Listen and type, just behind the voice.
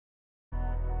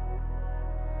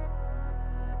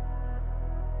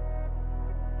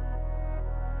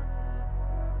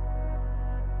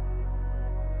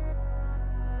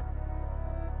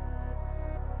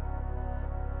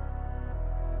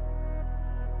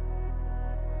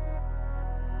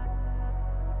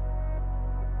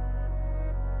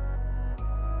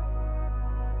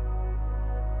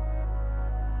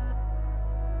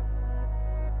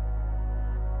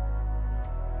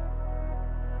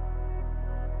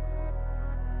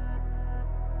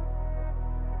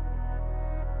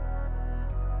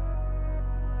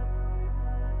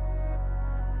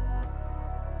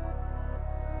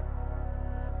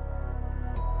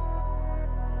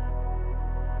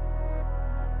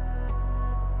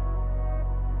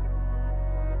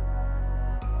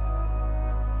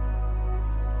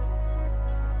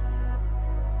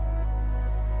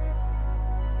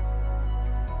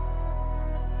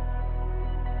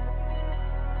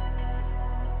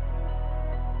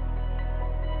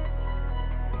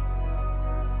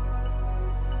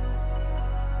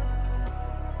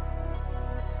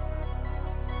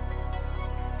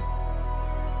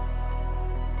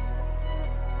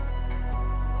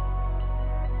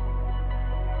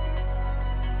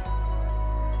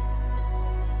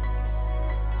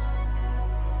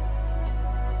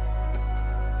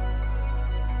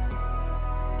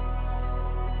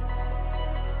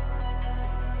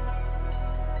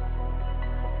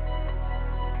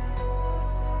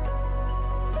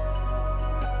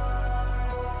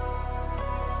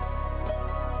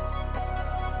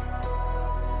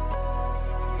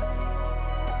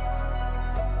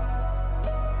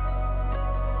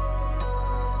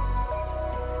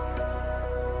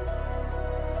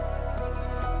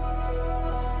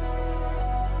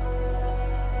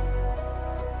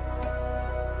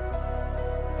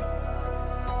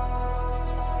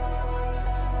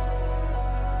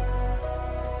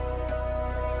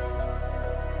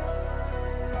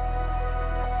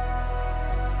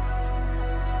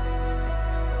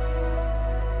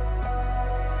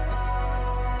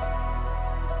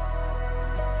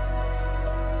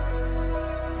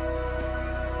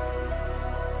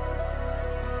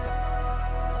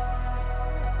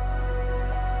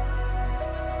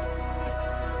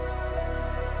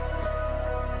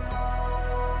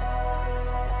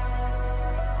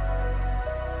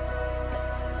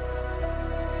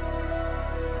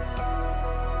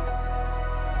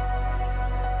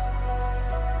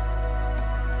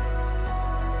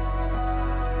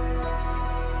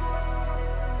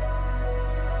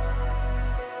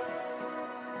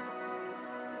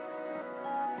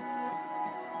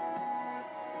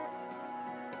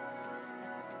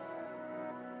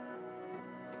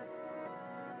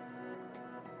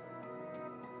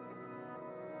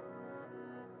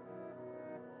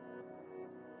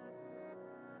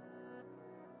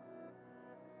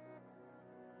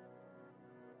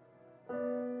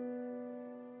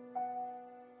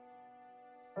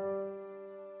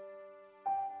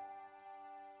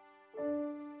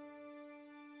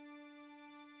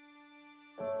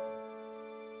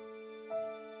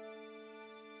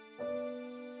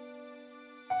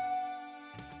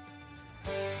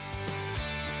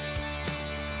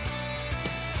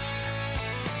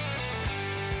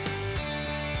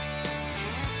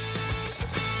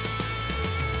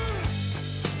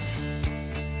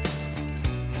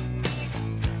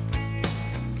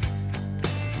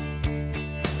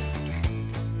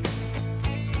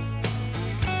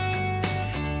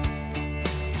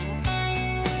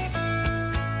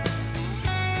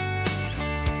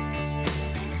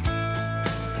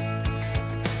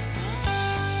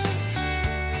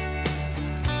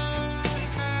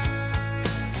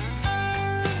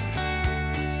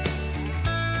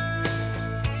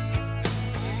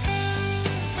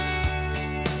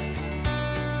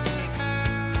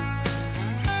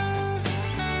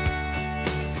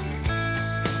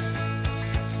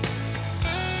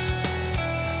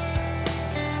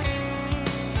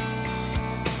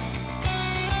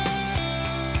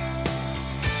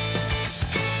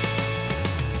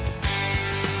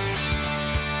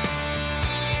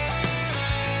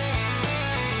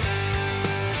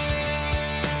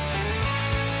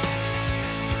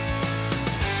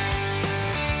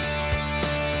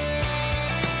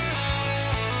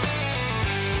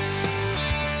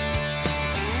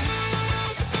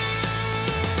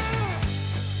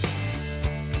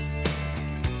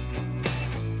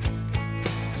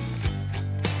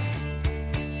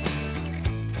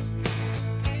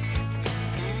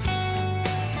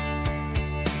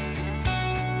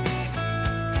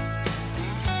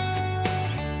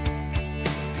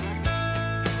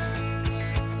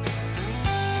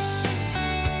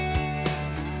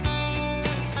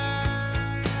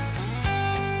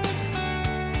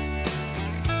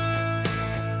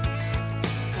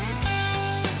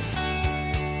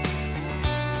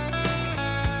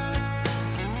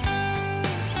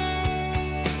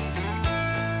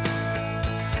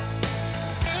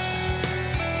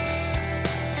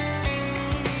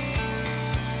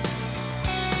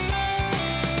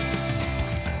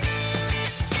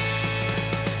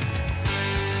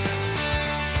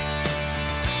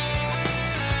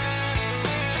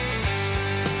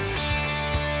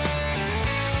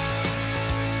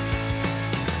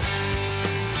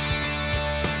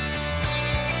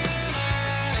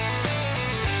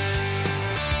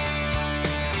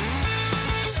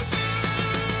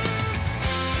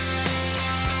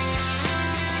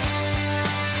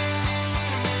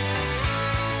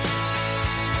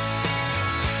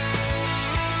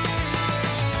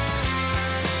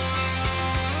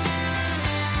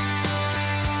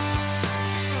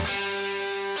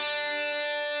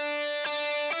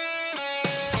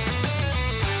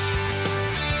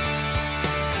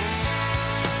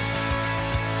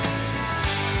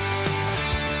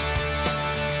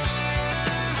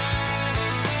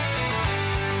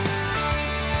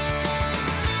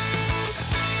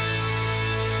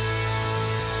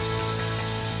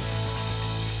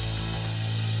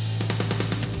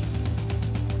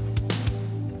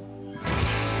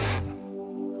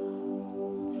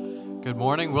Good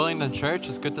morning, Willingdon Church.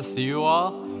 It's good to see you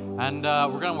all. And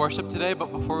we're going to worship today,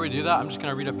 but before we do that, I'm just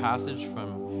going to read a passage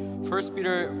from 1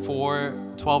 Peter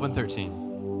 4, 12 and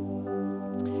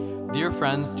 13. Dear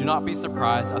friends, do not be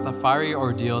surprised at the fiery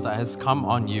ordeal that has come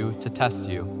on you to test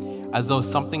you, as though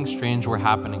something strange were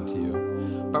happening to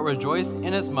you. But rejoice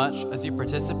inasmuch as you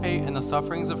participate in the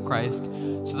sufferings of Christ,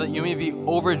 so that you may be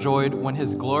overjoyed when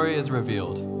his glory is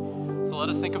revealed. So let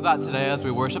us think of that today as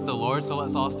we worship the Lord. So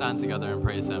let's all stand together and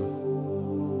praise him.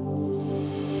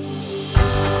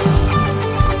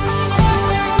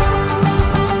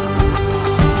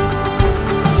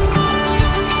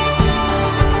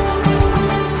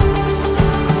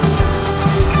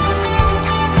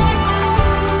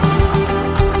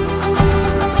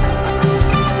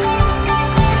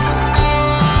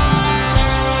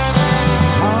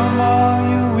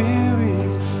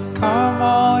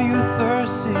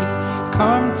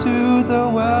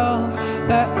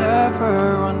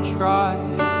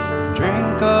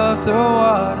 Of the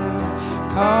water,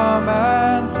 come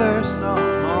and thirst no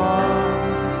more.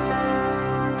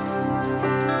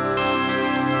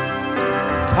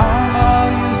 Come all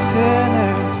you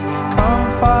sinners, come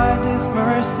find his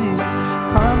mercy.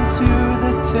 Come to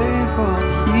the table,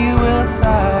 he will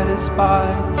satisfy.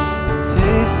 And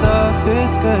taste of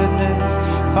his goodness,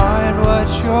 find what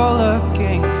you're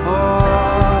looking for.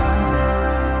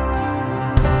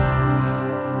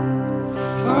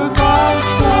 For God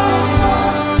so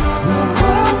loved the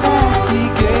world that he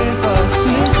gave us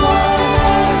his one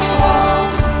and one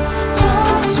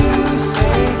Son to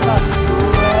save us.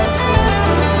 Whoever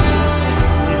believes in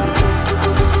him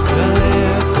will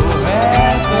live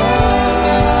forever.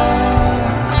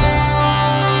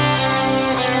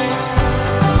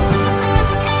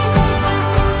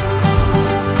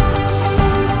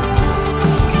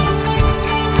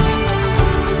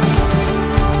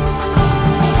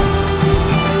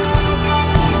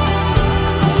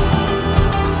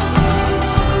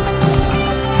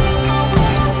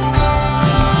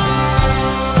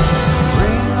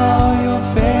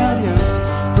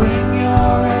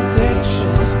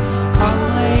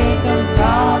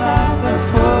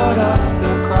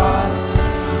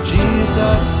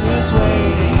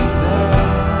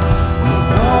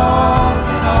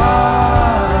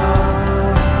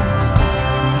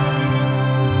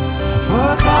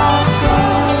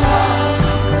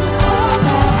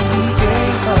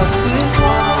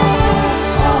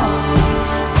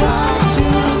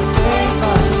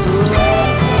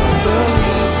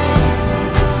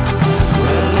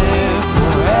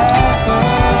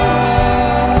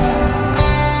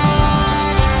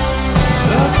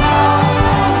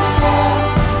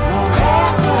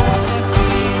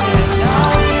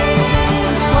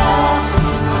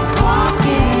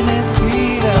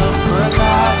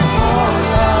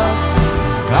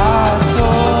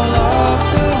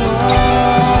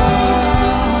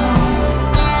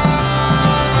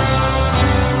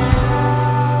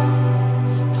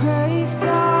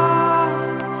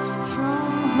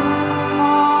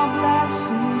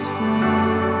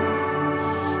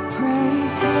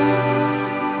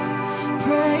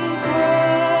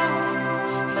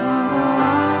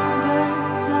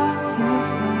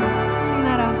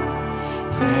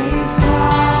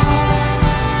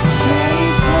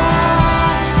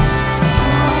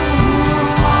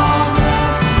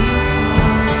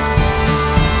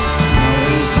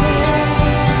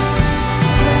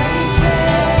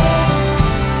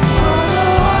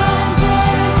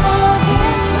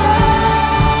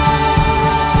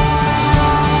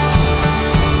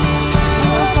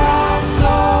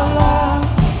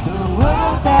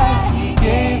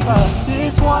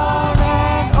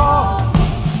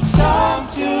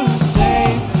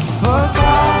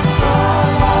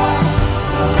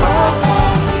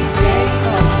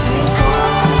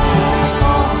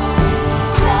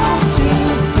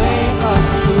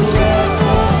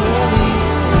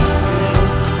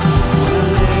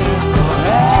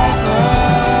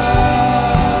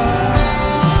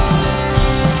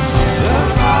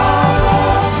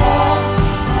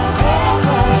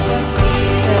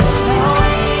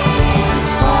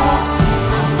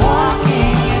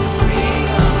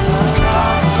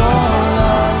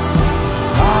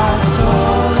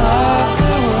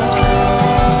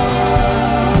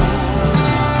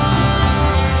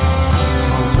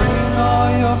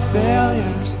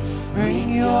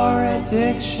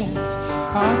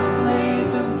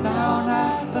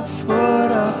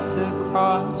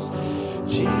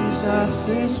 Jesus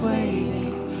is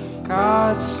waiting.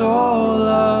 God so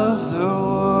loved the world.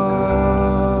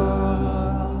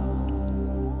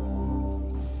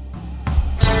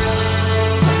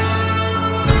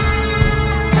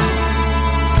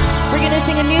 We're going to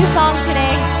sing a new song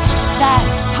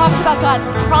talks about God's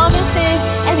promises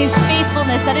and his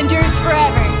faithfulness that endures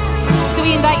forever. So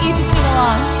we invite you to sing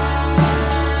along.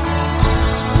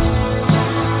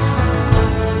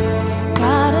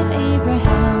 God of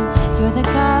Abraham, you're the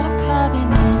God of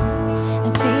covenant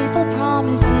and faithful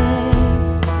promises.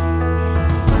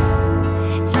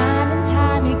 Time and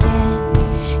time again,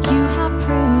 you have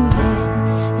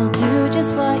proven you'll do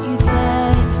just what you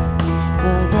said.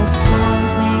 Though the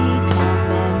storms may come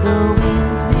and the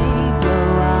winds may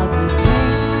blow, I will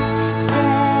remain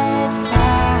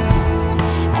steadfast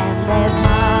and let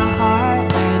my heart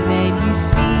learn when you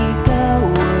speak a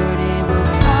word, it will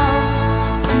come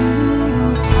to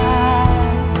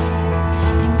pass.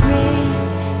 And great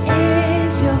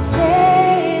is your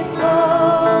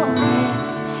faithfulness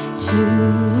to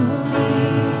me.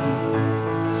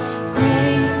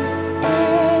 Great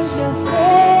is your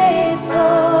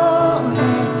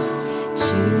faithfulness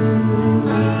to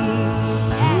me.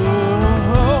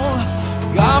 Oh,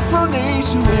 God from age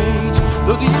to age,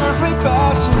 though the earth may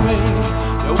pass away,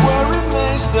 your word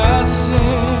remains the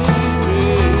same.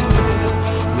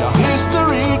 Your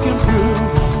history can prove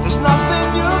there's nothing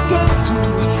you can do.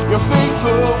 You're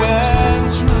faithful and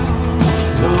true.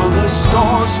 Though the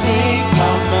storms may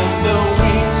come and the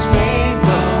winds may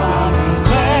blow, I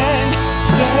remain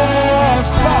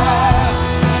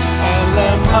steadfast and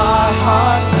let my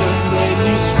heart learn when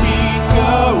you speak a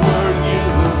word, you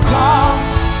will come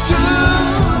to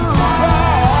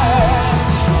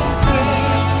pass.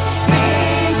 Great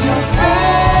is your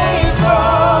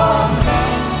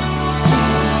faithfulness to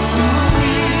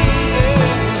me.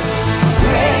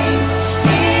 Great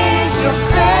is your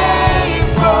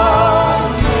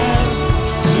faithfulness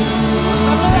to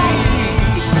me.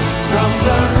 From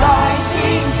the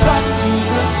rising sun to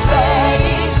the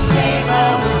setting sun, I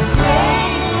will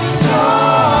praise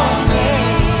your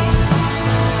name.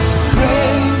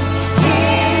 Great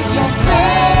is your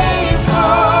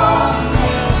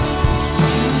faithfulness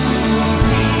to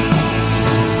me.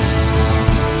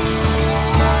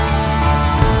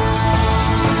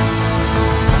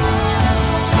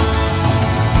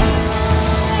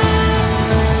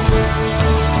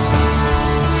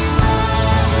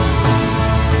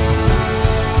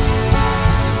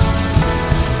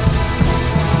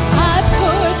 I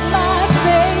put my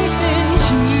faith in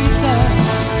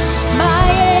Jesus, my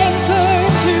anchor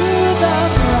to the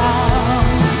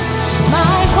ground,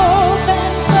 my hope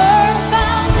and firm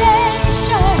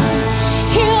foundation.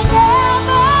 He'll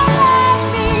never let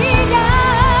me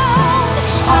down.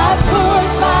 I put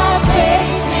my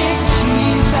faith in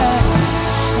Jesus,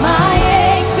 my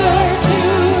anchor to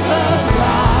the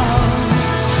ground,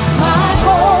 my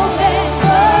hope and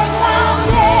firm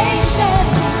foundation.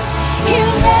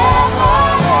 He'll never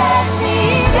let me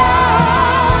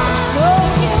down. No,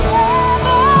 he'll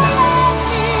never let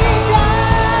me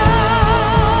down.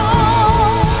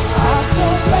 I'll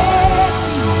still bless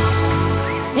you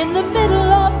in the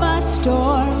middle of my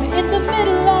storm, in the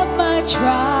middle of my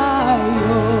trial.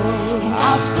 And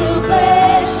I'll still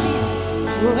bless you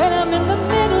when I'm in the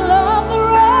middle of the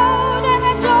road and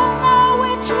I don't know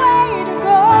which way to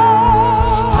go.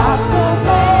 I'll still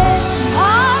bless you.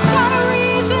 I've got a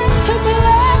reason to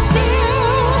bless you.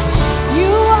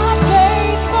 You are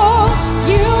faithful.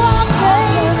 You are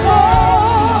faithful.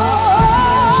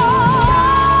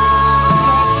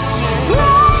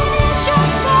 Great is your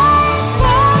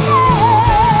faithfulness.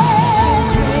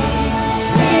 Great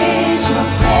is your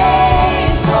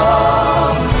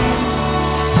faithfulness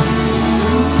to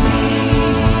me.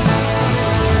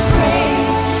 Great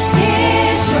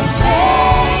is your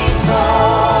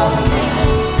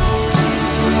faithfulness to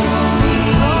me.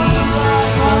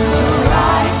 From the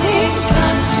rising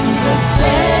sun to the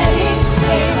setting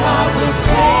sun, I will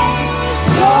praise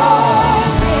your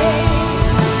name.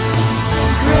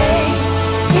 Great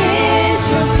is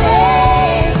your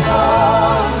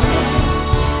faithfulness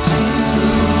to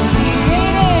me.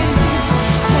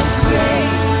 And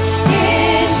great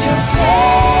is your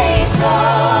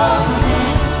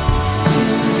faithfulness to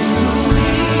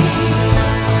me.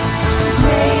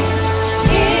 Great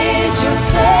is your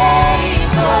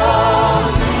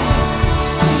faithfulness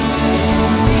to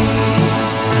me.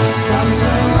 From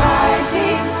the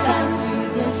rising sun to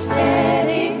the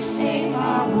setting sun, I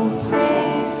will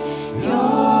praise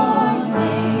your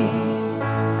name.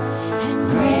 And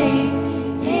great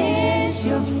is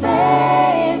your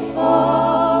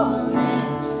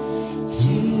faithfulness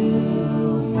to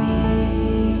me.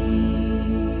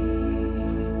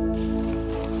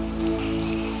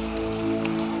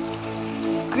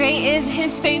 Great is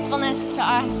his faithfulness to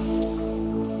us.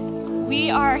 we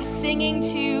are singing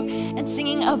to and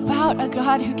singing about a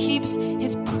God who keeps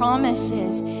his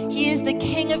promises. He is the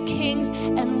King of Kings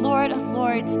and Lord of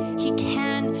Lords. He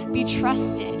can be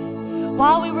trusted.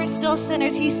 While we were still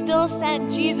sinners, he still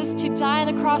sent Jesus to die on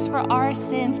the cross for our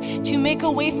sins, to make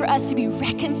a way for us to be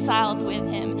reconciled with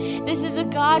him. This is a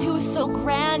God who is so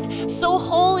grand, so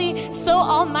holy, so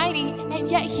almighty,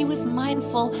 and yet he was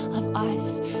mindful of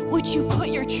us. Would you put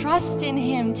your trust in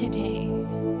him today?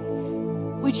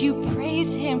 Would you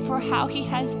praise him for how he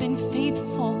has been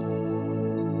faithful?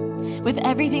 With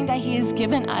everything that he has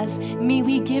given us, may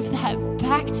we give that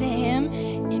back to him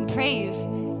in praise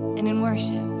and in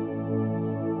worship.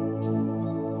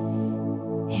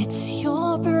 It's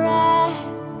your breath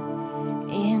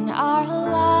in our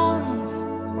lungs,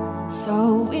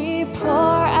 so we pour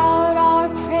out our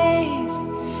praise,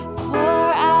 pour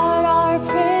out our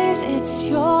praise. It's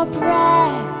your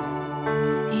breath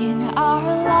in our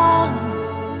lungs,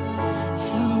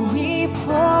 so we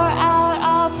pour out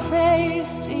our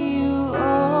praise to you.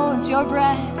 Oh, it's your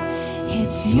breath,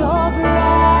 it's your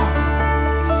breath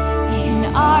in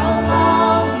our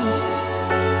lungs,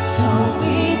 so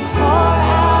we pour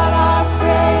out our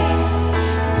praise,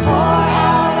 pour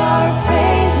out our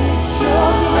praise. It's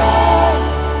your breath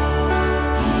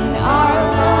in our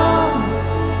lungs,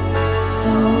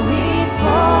 so we pour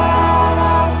out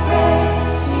our praise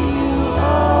to you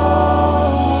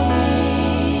only.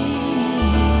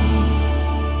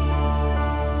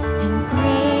 And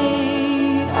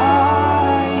great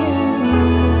are you,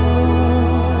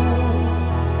 Lord.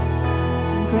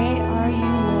 So great are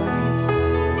you, Lord.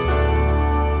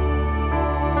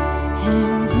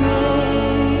 And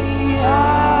great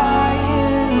are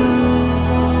you,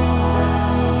 Lord.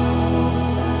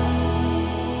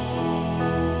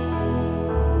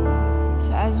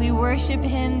 So as we worship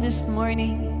him this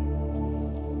morning,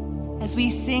 as we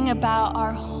sing about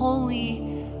our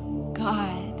holy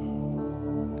God,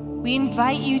 we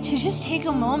invite you to just take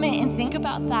a moment and think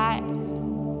about that.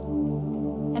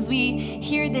 As we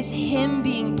hear this hymn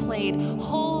being played,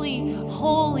 holy,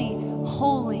 holy,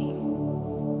 holy.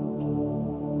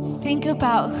 Think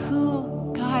about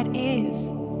who God is,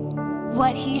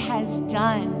 what he has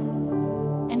done,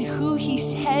 and who he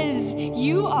says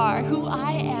you are, who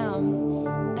I am.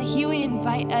 That he would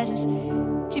invite us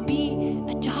to be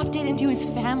adopted into his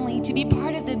family, to be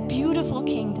part of the beautiful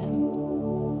kingdom.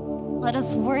 Let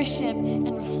us worship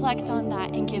and reflect on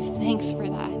that and give thanks for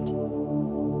that.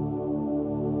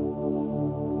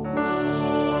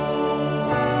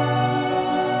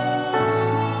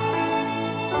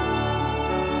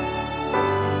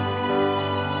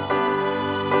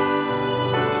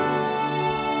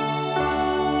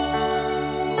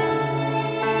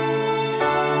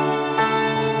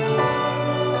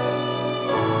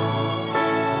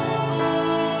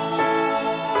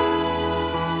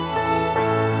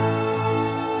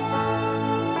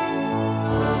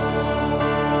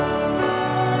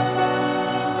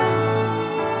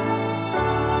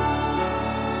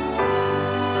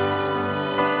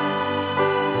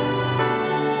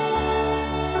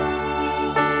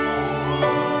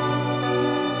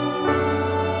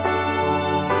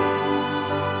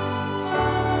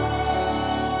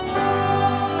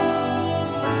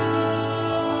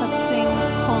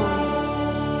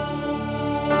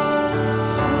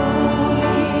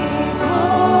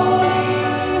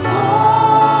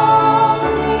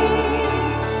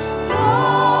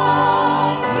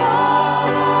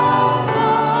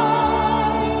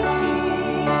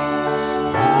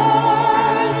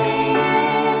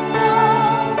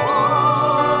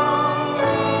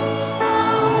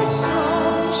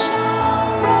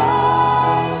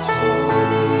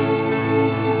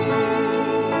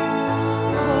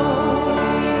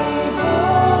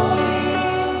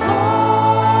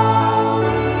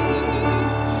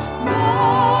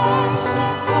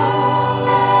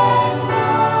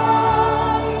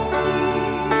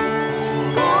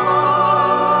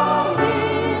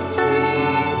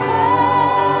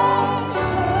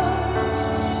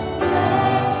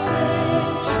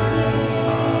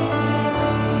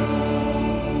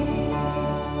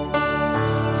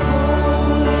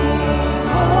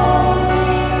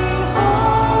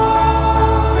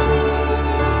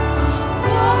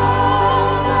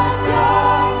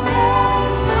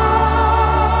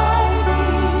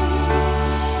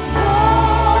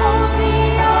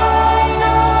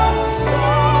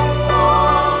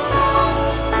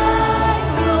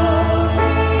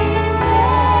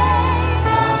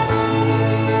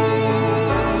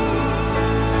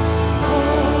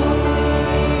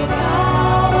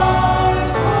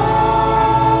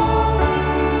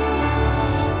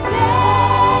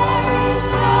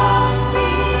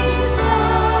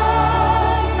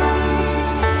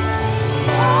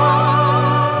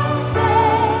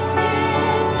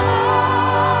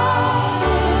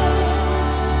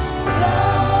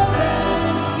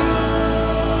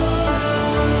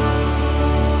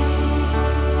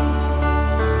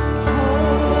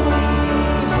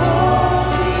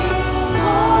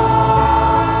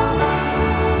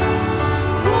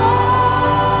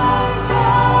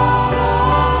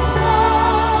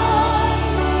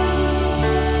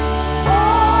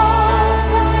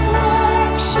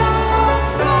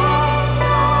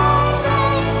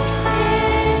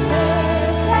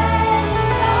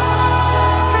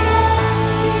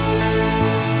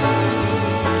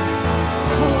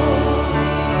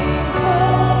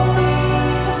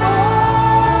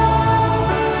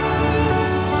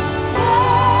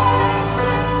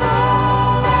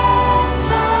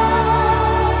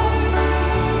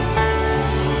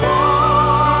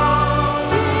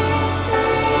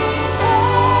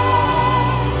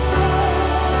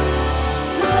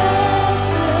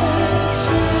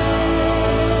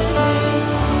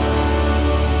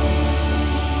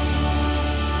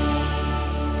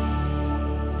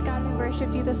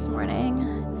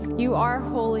 you are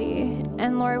holy.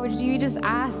 And Lord, would you just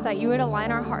ask that you would align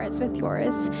our hearts with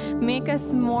yours? Make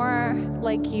us more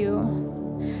like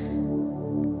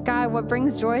you. God, what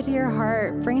brings joy to your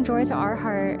heart, bring joy to our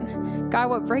heart. God,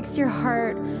 what breaks your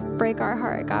heart, break our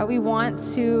heart. God, we want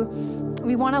to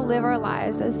live our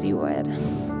lives as you would.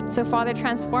 So Father,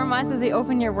 transform us as we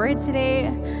open your word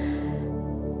today.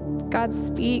 God,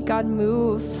 speak, God,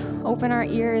 move. Open our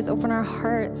ears, open our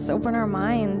hearts, open our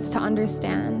minds to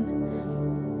understand.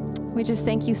 We just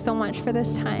thank you so much for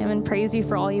this time and praise you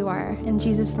for all you are. In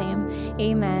Jesus' name,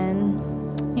 amen.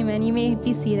 Amen. You may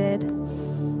be seated.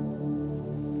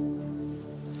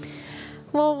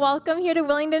 Well, welcome here to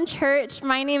Willingdon Church.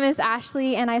 My name is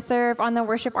Ashley, and I serve on the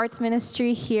Worship Arts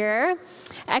Ministry here.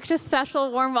 Extra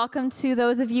special warm welcome to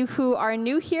those of you who are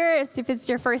new here, if it's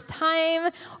your first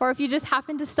time, or if you just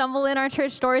happened to stumble in our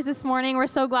church doors this morning. We're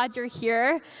so glad you're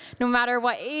here. No matter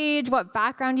what age, what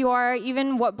background you are,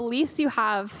 even what beliefs you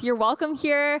have, you're welcome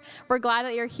here. We're glad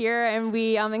that you're here, and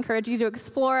we encourage you to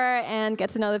explore and get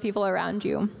to know the people around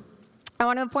you. I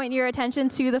want to point your attention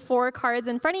to the 4 cards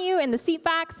in front of you in the seat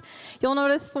backs. You'll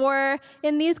notice 4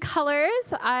 in these colors.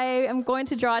 I am going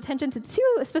to draw attention to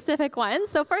 2 specific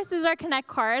ones. So first is our Connect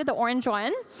card, the orange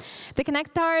one. The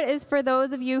Connect card is for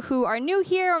those of you who are new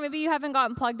here, or maybe you haven't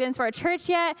gotten plugged into our church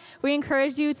yet. We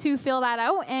encourage you to fill that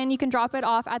out, and you can drop it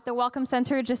off at the Welcome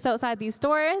Center just outside these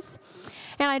doors.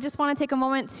 And I just want to take a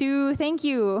moment to thank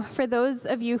you for those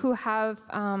of you who have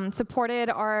supported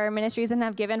our ministries and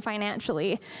have given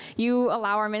financially. You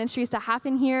allow our ministries to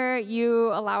happen here.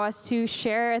 You allow us to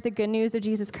share the good news of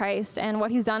Jesus Christ and what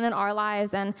he's done in our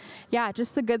lives, and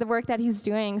just the good work that he's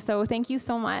doing. So thank you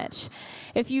so much.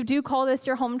 If you do call this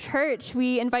your home church,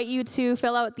 we invite you to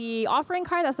fill out the offering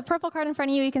card. That's the purple card in front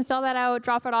of you. You can fill that out,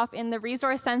 drop it off in the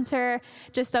resource center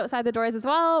just outside the doors as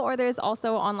well, or there's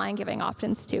also online giving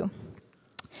options too.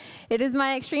 It is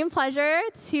my extreme pleasure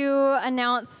to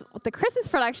announce the Christmas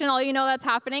production. All you know that's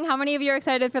happening. How many of you are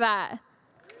excited for that?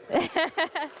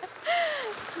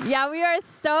 Yeah, we are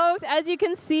stoked. As you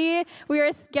can see, we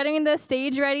are getting the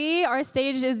stage ready. Our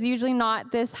stage is usually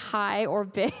not this high or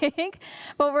big,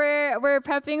 but we're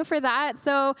prepping for that.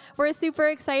 So we're super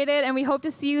excited, and we hope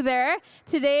to see you there.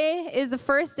 Today is the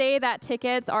first day that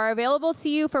tickets are available to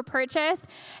you for purchase.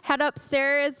 Head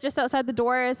upstairs, just outside the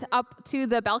doors, up to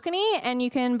the balcony, and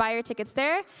you can buy your tickets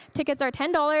there. Tickets are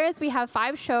 $10. We have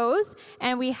 5 shows,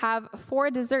 and we have 4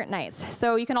 dessert nights.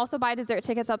 So you can also buy dessert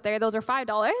tickets up there. Those are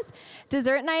 $5.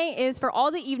 Dessert night is for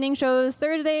all the evening shows,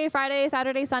 Thursday, Friday,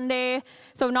 Saturday, Sunday,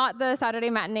 so not the Saturday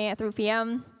matinee at 3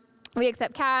 p.m. We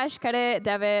accept cash, credit,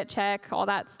 debit, check, all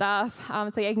that stuff.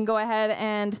 So you can go ahead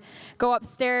and go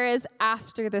upstairs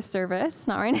after the service,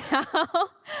 not right now.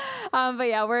 But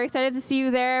yeah, we're excited to see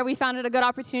you there. We found it a good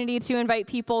opportunity to invite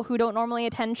people who don't normally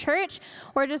attend church,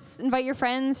 or just invite your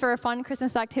friends for a fun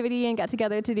Christmas activity and get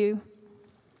together to do.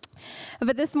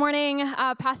 But this morning,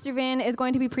 Pastor Vin is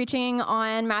going to be preaching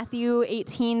on Matthew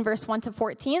 18, verse 1 to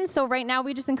 14. So right now,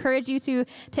 we just encourage you to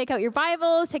take out your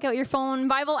Bibles, take out your phone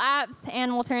Bible apps,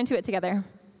 and we'll turn to it together.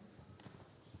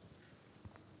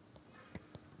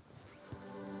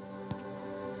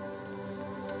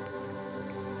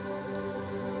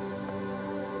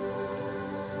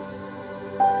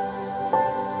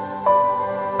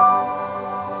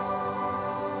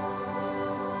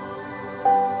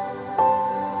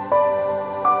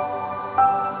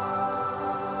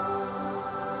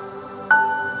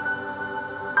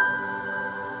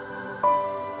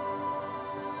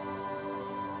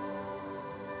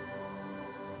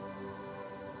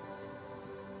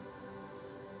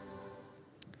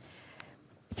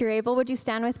 If you're able, would you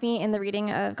stand with me in the reading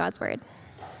of God's word?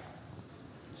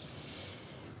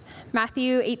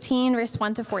 Matthew 18, verse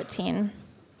 1 to 14.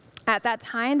 At that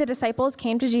time, the disciples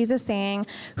came to Jesus saying,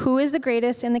 "Who is the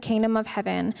greatest in the kingdom of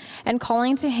heaven?" And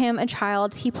calling to him a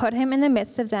child, he put him in the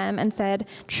midst of them and said,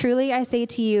 "Truly I say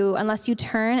to you, unless you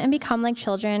turn and become like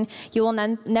children, you will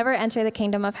never enter the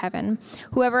kingdom of heaven.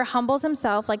 Whoever humbles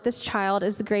himself like this child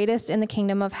is the greatest in the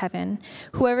kingdom of heaven.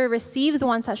 Whoever receives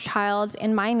one such child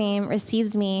in my name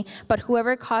receives me, but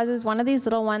whoever causes one of these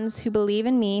little ones who believe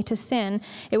in me to sin,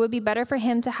 it would be better for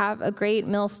him to have a great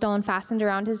millstone fastened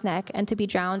around his neck and to be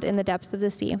drowned in the depths of the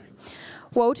sea.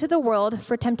 Woe to the world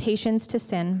for temptations to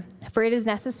sin, for it is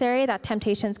necessary that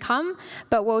temptations come,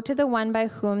 but woe to the one by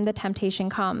whom the temptation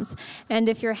comes. And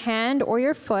if your hand or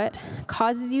your foot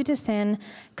causes you to sin,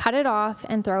 cut it off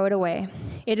and throw it away.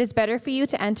 It is better for you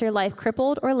to enter life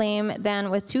crippled or lame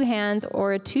than with 2 hands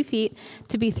or 2 feet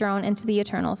to be thrown into the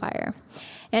eternal fire.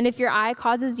 And if your eye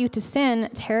causes you to sin,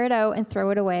 tear it out and throw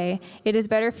it away. It is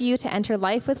better for you to enter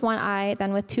life with 1 eye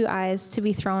than with 2 eyes to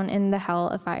be thrown in the hell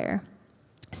of fire.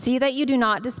 See that you do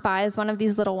not despise one of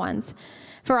these little ones.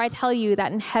 For I tell you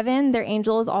that in heaven their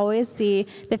angels always see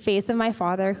the face of my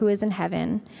Father who is in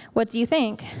heaven. What do you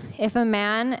think? If a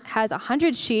man has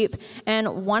 100 sheep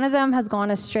and one of them has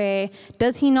gone astray,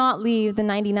 does he not leave the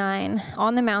 99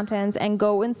 on the mountains and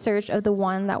go in search of the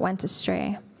one that went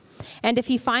astray? And if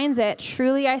he finds it,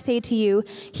 truly I say to you,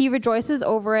 he rejoices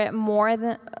over it more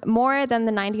than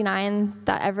the 99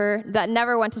 that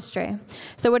never went astray.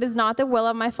 So it is not the will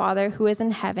of my Father who is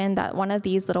in heaven that one of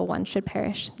these little ones should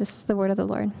perish. This is the word of the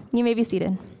Lord. You may be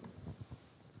seated.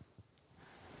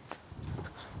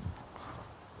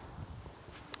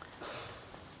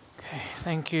 Okay,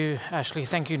 thank you, Ashley.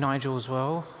 Thank you, Nigel, as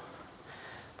well,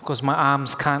 because my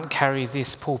arms can't carry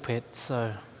this pulpit.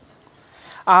 So,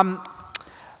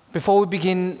 before we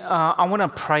begin, I want to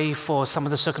pray for some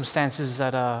of the circumstances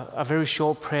that are a very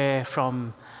short prayer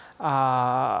for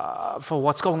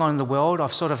what's going on in the world.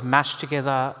 I've sort of mashed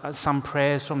together some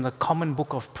prayers from the Common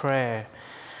Book of Prayer.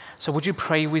 So would you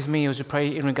pray with me as we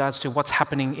pray in regards to what's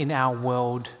happening in our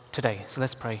world today? So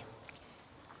let's pray.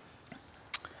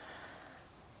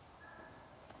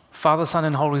 Father, Son,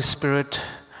 and Holy Spirit,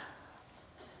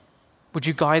 would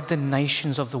you guide the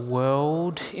nations of the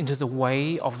world into the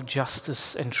way of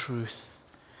justice and truth,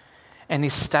 and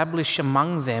establish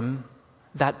among them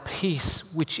that peace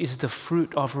which is the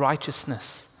fruit of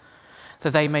righteousness,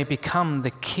 that they may become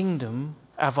the kingdom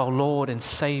of our Lord and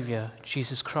Savior,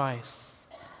 Jesus Christ.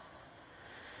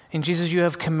 In Jesus, you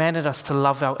have commanded us to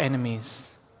love our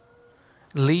enemies,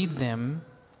 lead them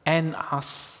and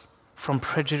us from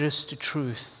prejudice to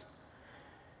truth,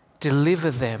 deliver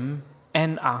them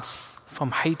and us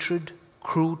from hatred,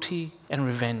 cruelty, and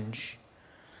revenge.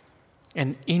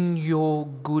 And in your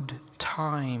good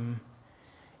time,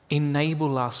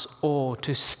 enable us all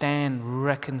to stand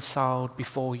reconciled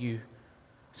before you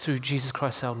through Jesus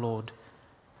Christ our Lord.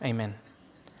 Amen.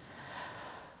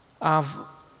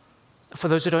 For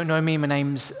those who don't know me, my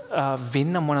name's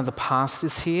Vin. I'm one of the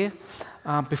pastors here.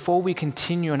 Before we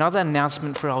continue, another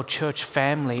announcement for our church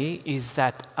family is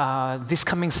that this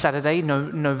coming Saturday,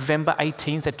 November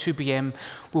 18th at 2 p.m.,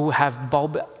 we will have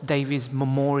Bob Davies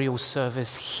Memorial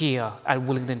Service here at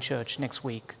Willingdon Church next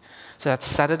week. So that's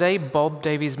Saturday, Bob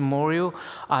Davies Memorial,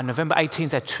 November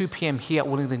 18th at 2 p.m. here at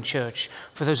Willingdon Church.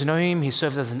 For those who know him, he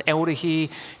serves as an elder here.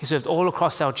 He served all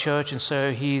across our church, and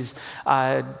so he's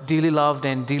dearly loved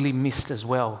and dearly missed as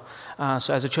well.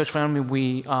 So as a church family,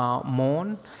 we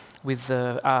mourn with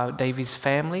the Davies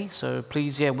family. So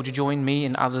please, would you join me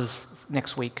and others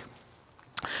next week?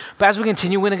 But as we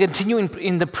continue, we're going to continue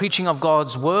in the preaching of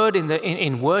God's word,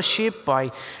 in worship,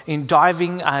 in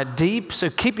diving deep. So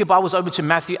keep your Bibles open to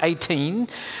Matthew 18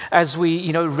 as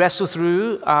we wrestle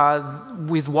through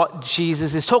with what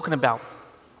Jesus is talking about.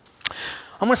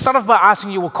 I'm going to start off by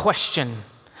asking you a question.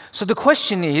 So the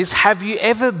question is, have you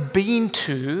ever been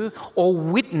to or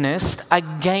witnessed a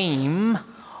game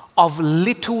of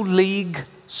Little League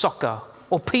soccer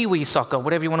or Pee Wee soccer,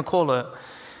 whatever you want to call it?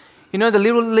 You know, the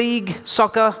Little League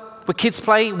soccer where kids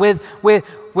play, where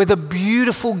the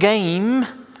beautiful game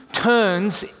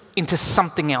turns into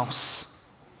something else.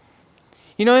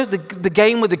 You know, the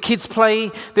game where the kids play,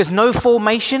 there's no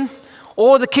formation.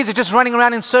 All the kids are just running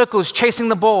around in circles, chasing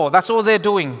the ball. That's all they're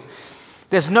doing.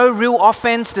 There's no real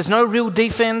offense. There's no real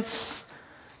defense.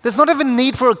 There's not even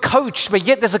need for a coach, but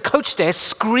yet there's a coach there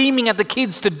screaming at the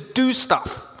kids to do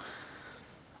stuff.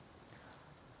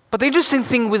 But the interesting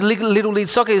thing with Little League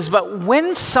soccer is that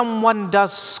when someone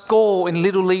does score in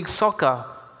Little League soccer,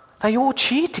 they all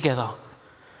cheer together.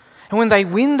 And when they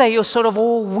win, they sort of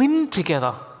all win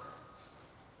together.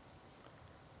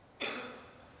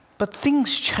 But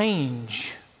things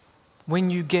change when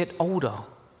you get older.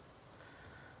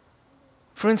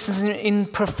 For instance, in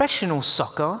professional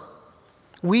soccer,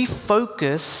 we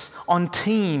focus on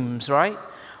teams, right?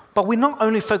 But we not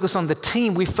only focus on the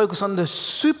team, we focus on the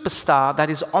superstar that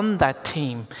is on that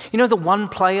team. You know, the one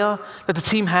player that the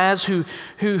team has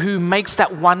who makes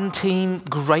that one team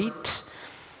great?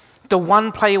 The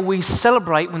one player we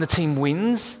celebrate when the team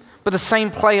wins, but the same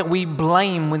player we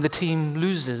blame when the team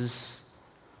loses.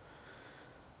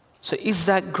 So is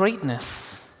that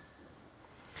greatness?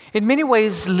 In many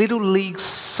ways, Little League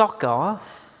soccer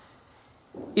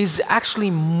is actually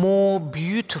more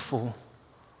beautiful.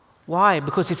 Why?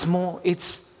 Because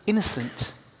it's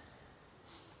innocent.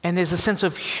 And there's a sense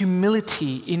of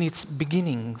humility in its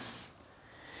beginnings.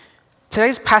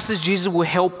 Today's passage, Jesus will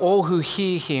help all who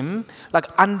hear him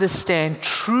understand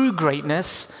true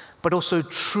greatness, but also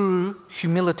true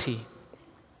humility.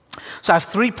 So I have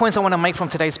 3 points I want to make from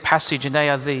today's passage, and they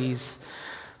are these.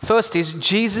 First is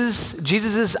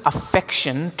Jesus's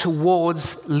affection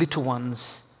towards little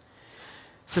ones.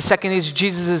 The second is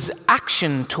Jesus'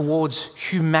 action towards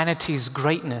humanity's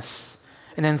greatness.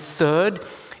 And then third,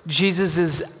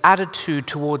 Jesus' attitude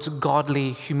towards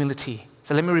godly humility.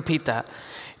 So let me repeat that.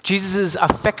 Jesus'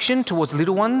 affection towards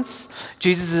little ones,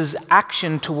 Jesus'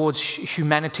 action towards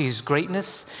humanity's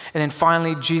greatness, and then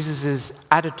finally, Jesus'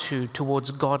 attitude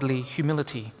towards godly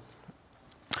humility.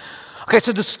 Okay,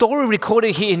 so the story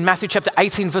recorded here in Matthew chapter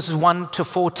 18, verses 1 to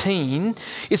 14,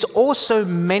 is also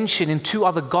mentioned in two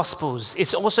other Gospels.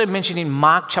 It's also mentioned in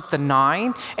Mark chapter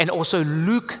 9 and also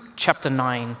Luke chapter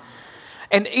 9.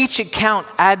 And each account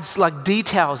adds like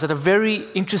details that are very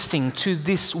interesting to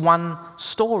this one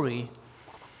story.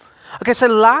 Okay, so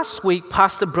last week,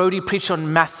 Pastor Brody preached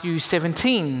on Matthew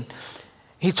 17.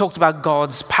 He talked about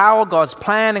God's power, God's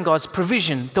plan, and God's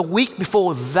provision. The week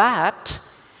before that,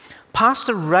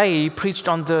 Pastor Ray preached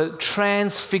on the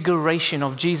transfiguration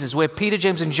of Jesus, where Peter,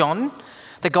 James, and John,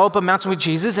 they go up a mountain with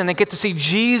Jesus and they get to see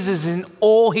Jesus in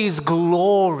all his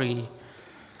glory.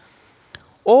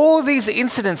 All these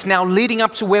incidents now leading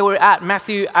up to where we're at,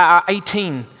 Matthew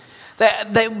 18,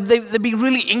 they've been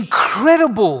really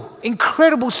incredible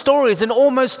stories and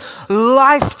almost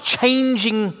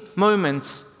life-changing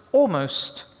moments,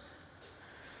 almost.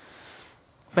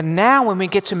 But now when we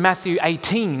get to Matthew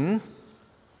 18,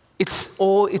 it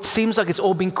seems like it's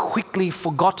all been quickly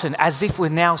forgotten, as if we're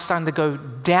now starting to go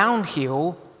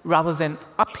downhill rather than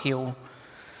uphill.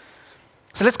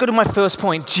 So let's go to my first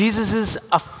point, Jesus'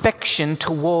 affection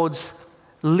towards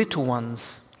little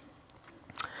ones.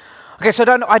 Okay, so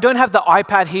I don't have the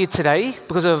iPad here today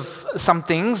because of some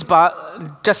things,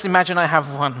 but just imagine I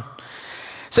have one.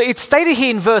 So it's stated here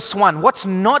in verse 1. What's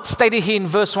not stated here in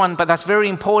verse 1, but that's very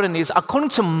important, is according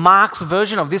to Mark's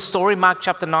version of this story, Mark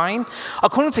chapter 9,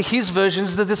 according to his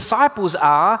versions, the disciples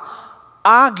are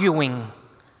arguing.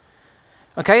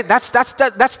 Okay, that's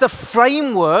the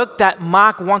framework that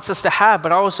Mark wants us to have,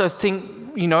 but I also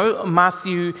think,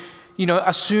 Matthew,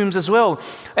 assumes as well.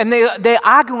 And they're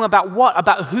arguing about what?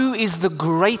 About who is the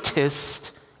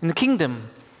greatest in the kingdom.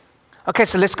 Okay,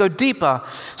 so let's go deeper.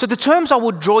 So the terms I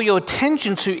would draw your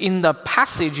attention to in the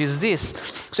passage is this.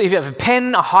 So if you have a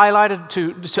pen, a highlighter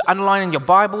to underline in your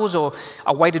Bibles, or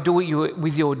a way to do it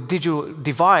with your digital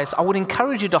device, I would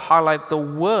encourage you to highlight the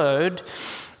word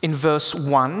in verse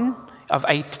 1 of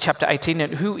chapter 18,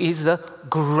 and who is the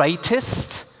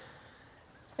greatest.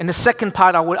 And the second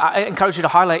part I encourage you to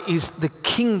highlight is the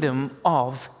kingdom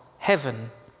of heaven.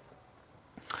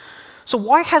 So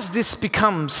why has this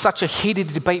become such a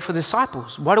heated debate for the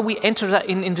disciples? Why do we enter that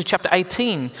into chapter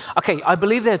 18? Okay, I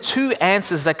believe there are two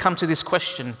answers that come to this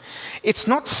question. It's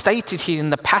not stated here in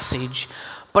the passage,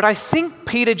 but I think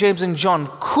Peter, James, and John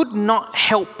could not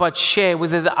help but share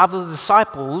with the other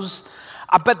disciples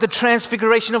about the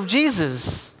transfiguration of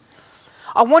Jesus.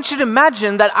 I want you to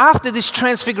imagine that after this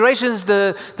transfiguration,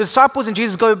 the disciples and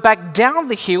Jesus go back down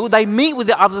the hill, they meet with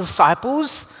the other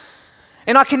disciples,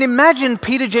 and I can imagine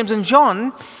Peter, James, and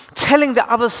John telling the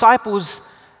other disciples,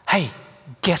 hey,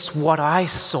 guess what I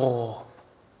saw?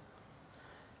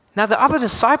 Now, the other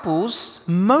disciples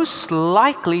most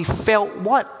likely felt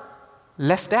what?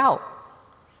 Left out.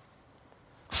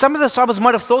 Some of the disciples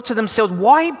might have thought to themselves,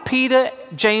 why Peter,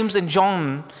 James, and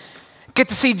John get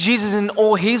to see Jesus in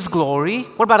all his glory?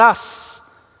 What about us?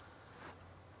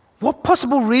 What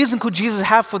possible reason could Jesus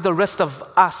have for the rest of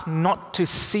us not to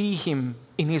see him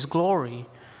in his glory?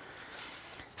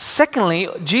 Secondly,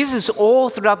 Jesus all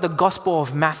throughout the Gospel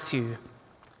of Matthew,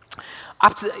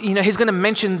 he's going to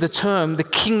mention the term, the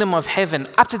kingdom of heaven.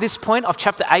 Up to this point of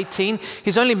chapter 18,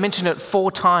 he's only mentioned it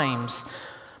 4 times.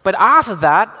 But after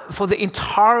that, for the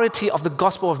entirety of the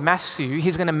Gospel of Matthew,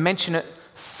 he's going to mention it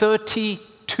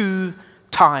 32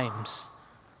 times.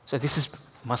 So this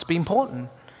must be important.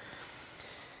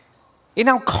 In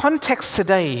our context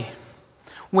today,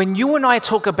 when you and I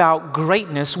talk about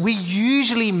greatness, we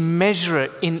usually measure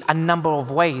it in a number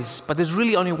of ways, but there's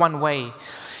really only one way.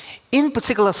 In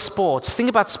particular sports, think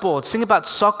about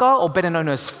soccer, or better known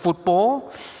as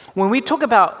football. When we talk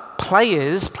about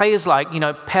players like,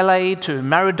 Pele to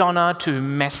Maradona to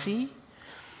Messi,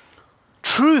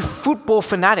 true football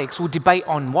fanatics will debate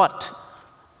on what?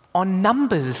 On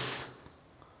numbers,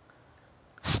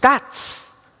 stats.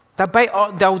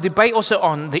 They'll debate also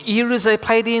on the eras they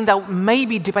played in. They'll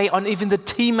maybe debate on even the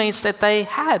teammates that they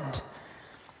had.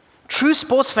 True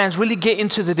sports fans really get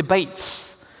into the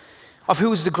debates of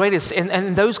who is the greatest,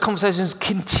 and those conversations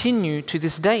continue to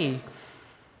this day.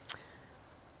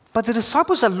 But the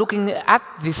disciples are looking at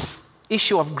this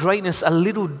issue of greatness a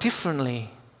little differently.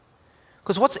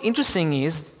 Because what's interesting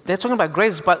is they're talking about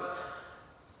greatness, but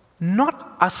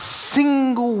not a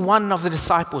single one of the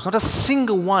disciples, not a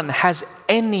single one has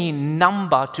any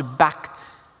number to back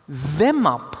them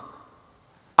up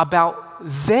about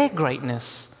their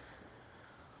greatness.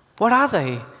 What are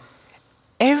they?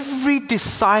 Every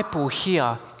disciple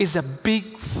here is a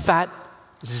big fat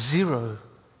zero.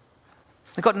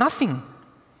 They got nothing.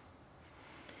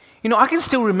 You know, I can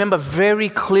still remember very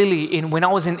clearly when I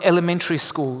was in elementary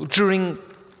school, during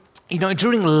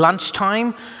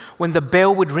lunchtime, when the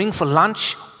bell would ring for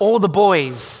lunch, all the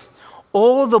boys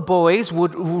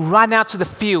would run out to the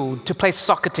field to play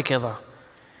soccer together.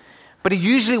 But it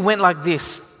usually went like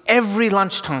this every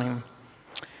lunchtime.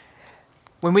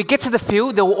 When we get to the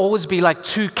field, there will always be like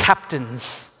two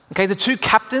captains. Okay, the two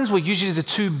captains were usually the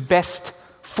two best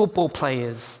football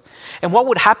players. And what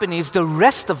would happen is the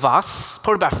rest of us,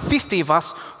 probably about 50 of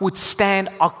us, would stand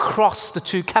across the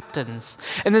two captains.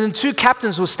 And then the two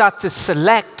captains would start to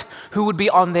select who would be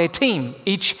on their team,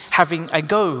 each having a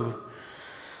go.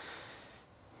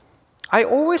 I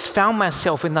always found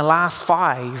myself in the last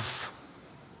five.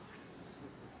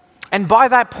 And by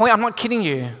that point, I'm not kidding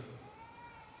you,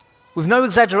 with no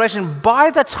exaggeration, by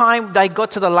the time they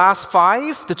got to the last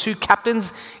five, the two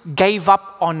captains gave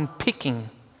up on picking.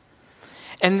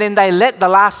 And then they let the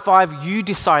last five, you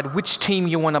decide which team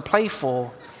you want to play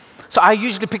for. So I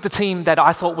usually picked the team that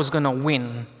I thought was going to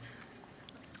win.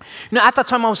 You know, at that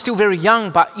time I was still very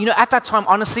young, but you know, at that time,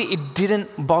 honestly, it didn't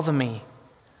bother me.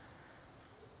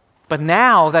 But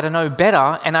now that I know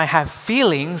better and I have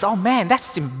feelings, oh man,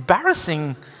 that's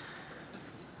embarrassing.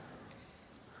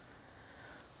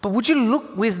 But would you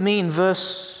look with me in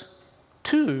verse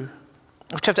 2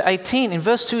 of chapter 18? In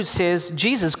verse 2 it says,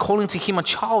 Jesus calling to him a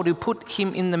child who put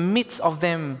him in the midst of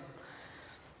them.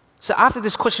 So after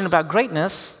this question about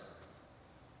greatness,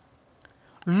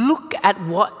 look at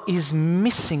what is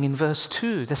missing in verse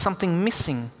 2. There's something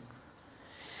missing.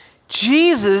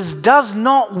 Jesus does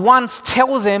not once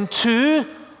tell them to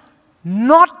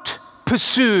not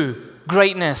pursue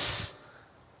greatness.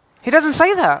 He doesn't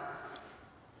say that.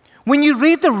 When you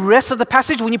read the rest of the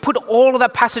passage, when you put all of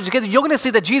that passage together, you're going to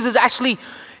see that Jesus actually,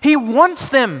 he wants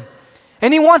them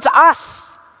and he wants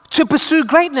us to pursue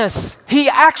greatness. He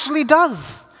actually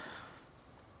does.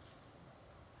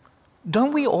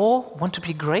 Don't we all want to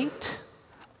be great?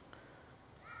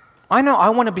 I know I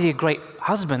want to be a great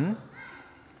husband.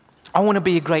 I want to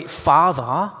be a great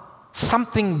father,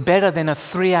 something better than a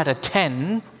 3 out of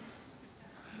 10.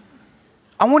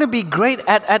 I want to be great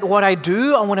at what I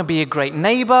do. I want to be a great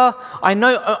neighbor. I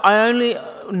know I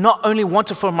not only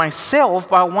want it for myself,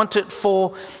 but I want it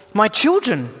for my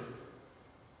children.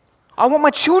 I want my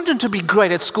children to be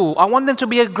great at school. I want them to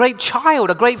be a great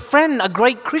child, a great friend, a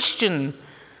great Christian.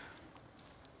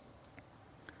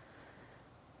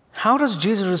 How does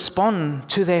Jesus respond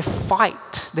to their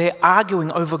fight, their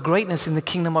arguing over greatness in the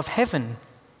kingdom of heaven?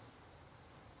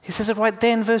 He says it right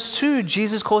there in verse 2.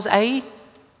 Jesus calls a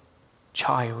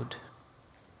child.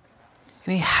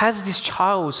 And he has this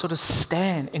child sort of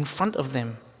stand in front of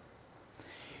them.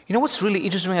 You know what's really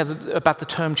interesting about the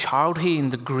term child here in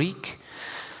the Greek?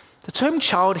 The term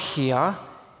child here,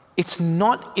 it's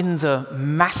not in the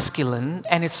masculine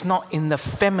and it's not in the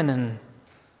feminine.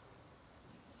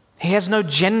 He has no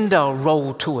gender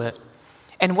role to it.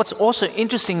 And what's also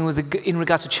interesting in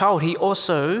regards to child, he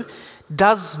also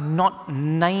does not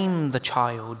name the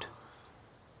child.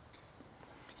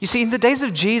 You see, in the days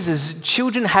of Jesus,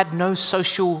 children had no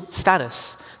social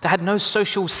status. They had no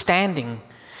social standing.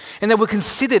 And they were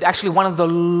considered actually one of the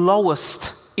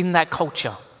lowest in that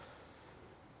culture.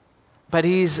 But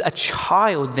it is a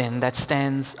child then that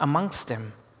stands amongst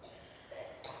them.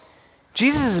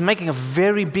 Jesus is making a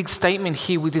very big statement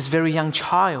here with this very young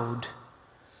child.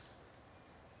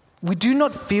 We do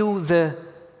not feel the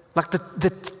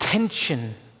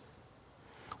tension.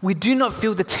 We do not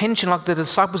feel the tension like the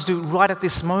disciples do right at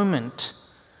this moment.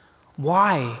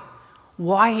 Why?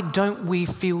 Why don't we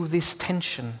feel this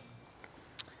tension?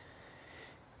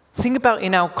 Think about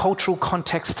in our cultural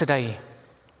context today.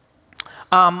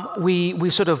 We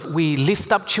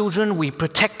lift up children, we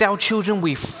protect our children,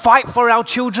 we fight for our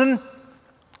children,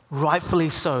 rightfully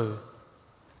so,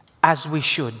 as we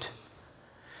should.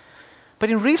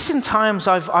 But in recent times,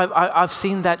 I've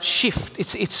seen that shift.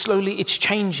 It's slowly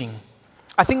changing.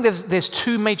 I think there's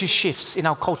two major shifts in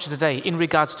our culture today in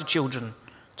regards to children.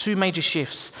 Two major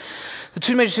shifts. The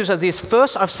two major shifts are this.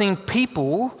 First, I've seen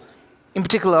people, in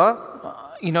particular,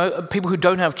 people who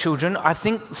don't have children, I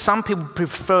think some people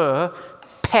prefer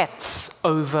pets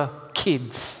over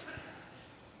kids.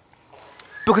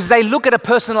 Because they look at a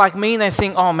person like me and they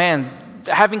think, oh man,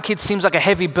 having kids seems like a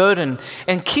heavy burden.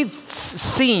 And kids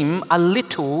seem a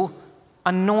little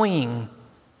annoying.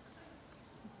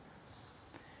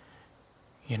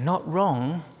 You're not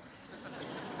wrong.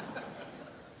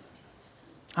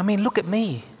 I mean, look at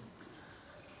me.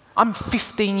 I'm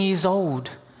 15 years old,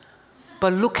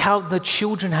 but look how the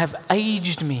children have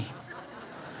aged me.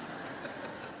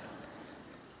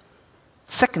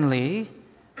 Secondly,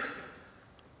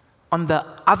 on the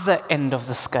other end of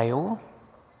the scale,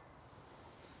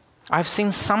 I've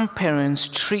seen some parents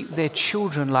treat their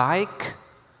children like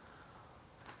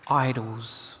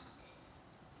idols.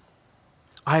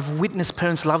 I've witnessed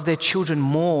parents love their children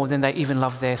more than they even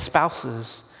love their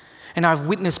spouses. And I've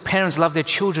witnessed parents love their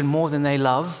children more than they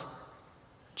love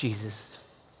Jesus.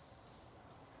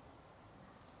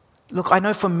 Look, I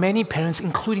know for many parents,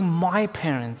 including my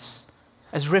parents,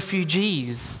 as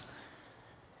refugees,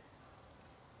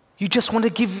 you just want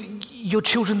to give your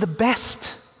children the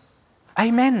best.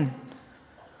 Amen.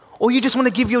 Or you just want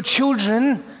to give your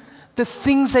children the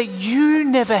things that you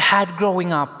never had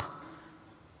growing up.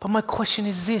 But my question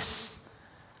is this: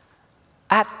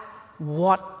 at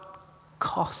what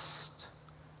cost?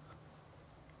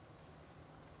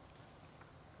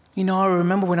 You know, I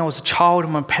remember when I was a child,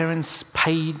 my parents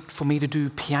paid for me to do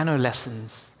piano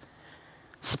lessons.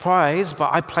 Surprise,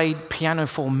 but I played piano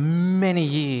for many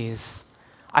years.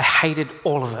 I hated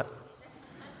all of it.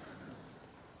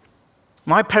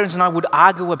 My parents and I would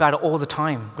argue about it all the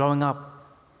time growing up.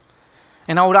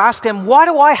 And I would ask them, why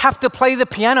do I have to play the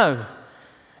piano?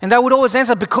 And they would always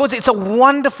answer, because it's a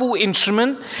wonderful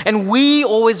instrument and we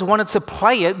always wanted to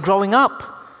play it growing up.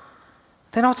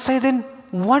 Then I would say, then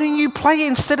why don't you play it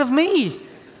instead of me?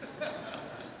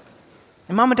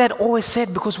 And Mum and Dad always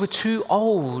said, because we're too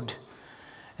old.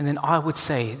 And then I would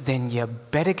say, then you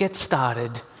better get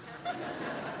started.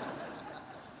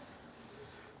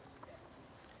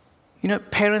 You know,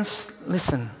 parents,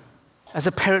 listen, as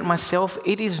a parent myself,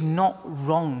 it is not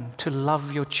wrong to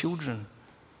love your children.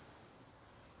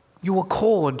 You are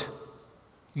called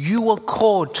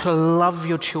to love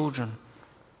your children.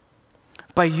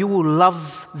 But you will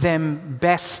love them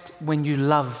best when you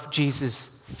love Jesus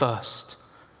first.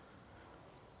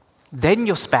 Then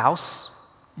your spouse,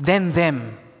 then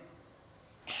them.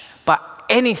 But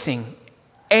anything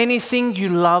you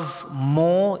love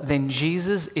more than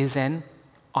Jesus is an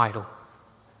idol.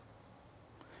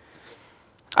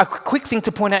 A quick thing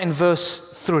to point out in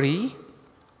verse 3.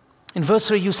 In verse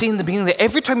 3, you see in the beginning that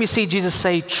every time you see Jesus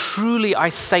say, truly I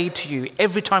say to you,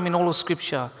 every time in all of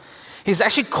Scripture, He's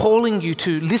actually calling you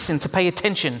to listen, to pay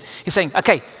attention. He's saying,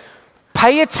 okay,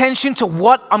 pay attention to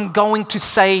what I'm going to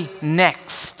say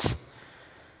next.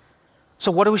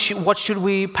 So what should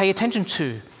we pay attention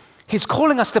to? He's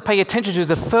calling us to pay attention to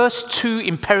the first two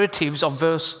imperatives of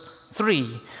verse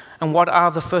 3. And what are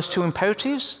the first two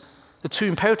imperatives? The two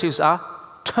imperatives are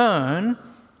turn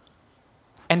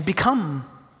and become.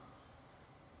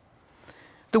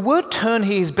 The word turn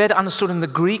here is better understood in the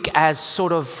Greek as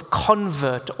sort of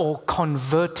convert or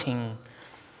converting.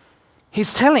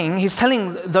 He's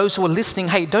telling those who are listening,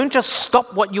 hey, don't just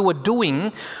stop what you are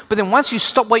doing, but then once you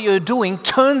stop what you're doing,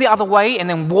 turn the other way and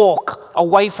then walk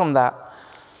away from that.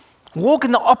 Walk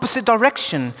in the opposite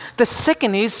direction. The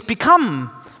second is become.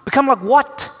 Become like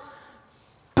what?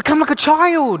 Become like a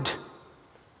child.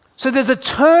 So there's a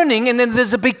turning and then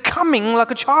there's a becoming like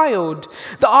a child.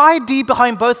 The idea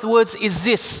behind both words is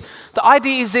this. The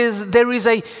idea is there is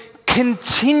a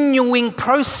continuing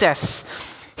process.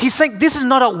 He's saying this is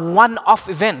not a one-off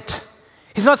event.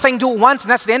 He's not saying do it once and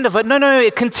that's the end of it. No,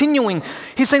 continuing.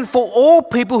 He's saying for all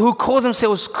people who call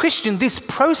themselves Christian, this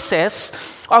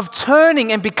process of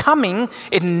turning and becoming,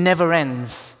 it never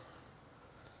ends.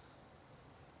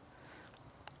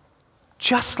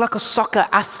 Just like a soccer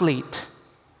athlete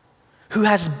who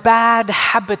has bad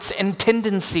habits and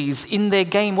tendencies in their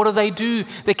game, what do?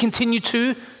 They continue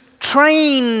to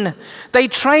train. They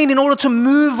train in order to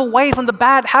move away from the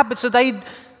bad habits so they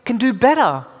can do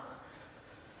better.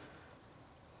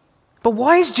 But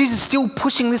why is Jesus still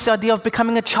pushing this idea of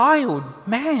becoming a child?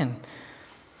 Man.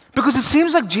 Because it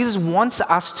seems like Jesus wants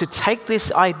us to take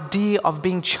this idea of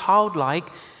being childlike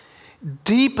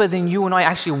deeper than you and I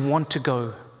actually want to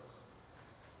go.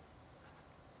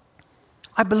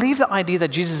 I believe the idea that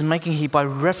Jesus is making here by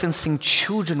referencing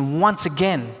children once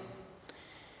again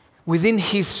within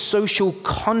his social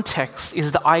context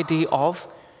is the idea of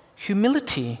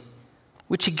humility,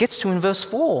 which he gets to in verse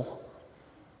 4.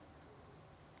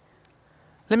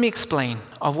 Let me explain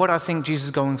of what I think Jesus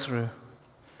is going through.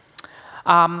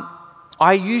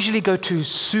 I usually go to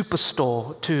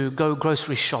superstore to go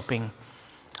grocery shopping.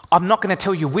 I'm not going to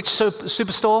tell you which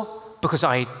superstore because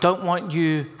I don't want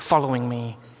you following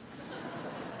me.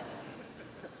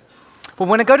 But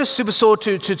when I go to superstore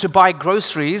to buy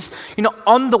groceries,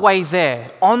 on the way to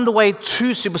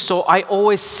superstore, I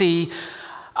always see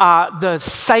the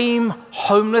same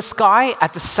homeless guy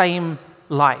at the same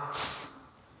lights.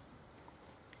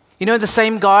 You know, the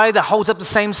same guy that holds up the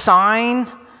same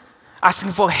sign,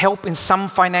 asking for help in some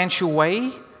financial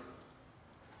way.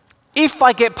 If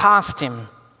I get past him,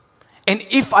 and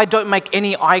if I don't make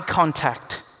any eye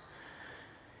contact,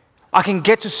 I can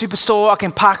get to Superstore, I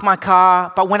can park my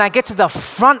car, but when I get to the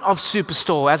front of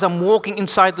Superstore, as I'm walking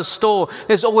inside the store,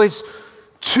 there's always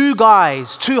two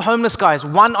homeless guys,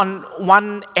 one on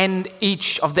one end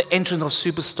each of the entrance of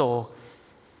Superstore.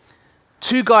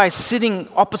 Two guys sitting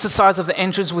opposite sides of the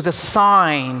entrance with a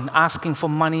sign asking for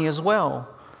money as well.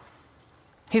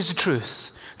 Here's the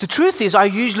truth. The truth is I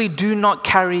usually do not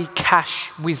carry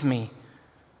cash with me.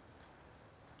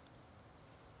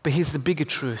 But here's the bigger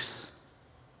truth.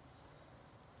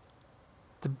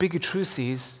 The bigger truth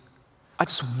is I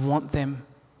just want them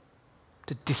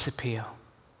to disappear.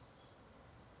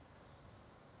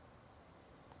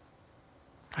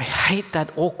 I hate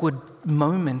that awkward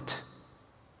moment.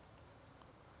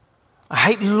 I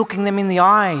hate looking them in the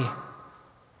eye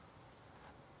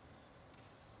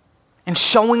and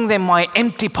showing them my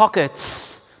empty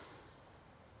pockets.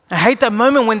 I hate that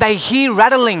moment when they hear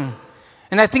rattling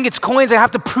and they think it's coins. I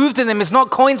have to prove to them it's not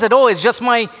coins at all, it's just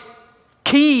my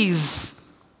keys.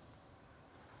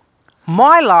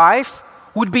 My life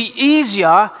would be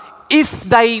easier if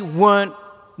they weren't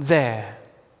there.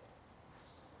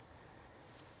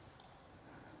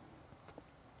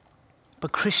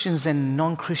 But Christians and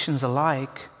non-Christians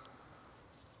alike,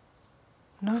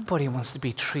 nobody wants to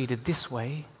be treated this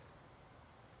way.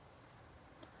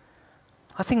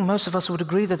 I think most of us would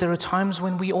agree that there are times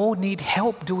when we all need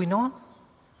help, do we not?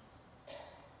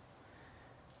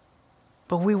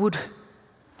 But we would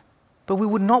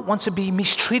not want to be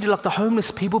mistreated like the homeless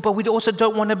people, but we also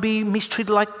don't want to be mistreated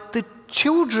like the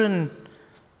children.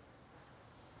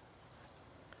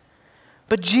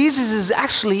 But Jesus is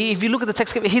actually, if you look at the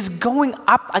text, he's going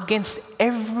up against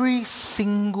every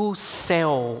single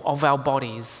cell of our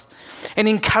bodies and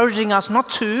encouraging us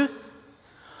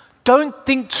don't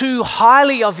think too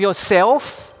highly of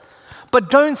yourself, but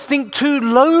don't think too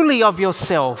lowly of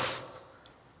yourself.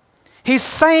 He's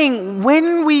saying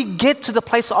when we get to the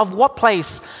place of what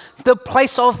place? The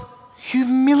place of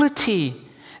humility,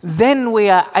 then we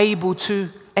are able to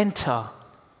enter.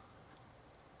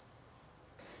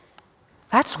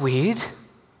 That's weird.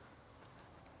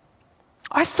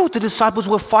 I thought the disciples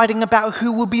were fighting about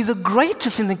who will be the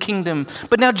greatest in the kingdom,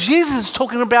 but now Jesus is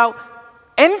talking about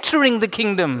entering the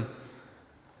kingdom.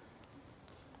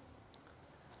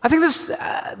 I think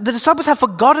the disciples have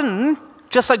forgotten,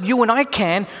 just like you and I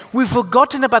can, we've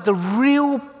forgotten about the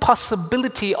real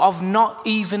possibility of not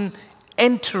even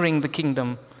entering the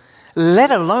kingdom,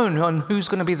 let alone on who's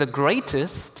going to be the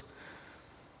greatest.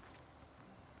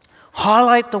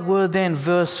 Highlight the word there in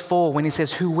verse 4 when he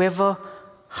says, whoever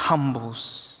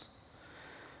humbles.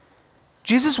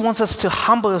 Jesus wants us to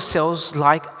humble ourselves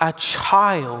like a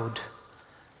child.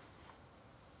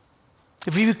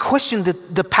 If you question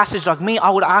the passage like me, I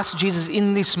would ask Jesus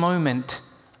in this moment,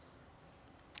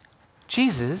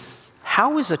 Jesus,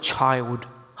 how is a child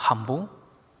humble?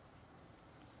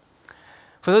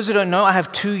 For those who don't know, I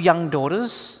have 2 young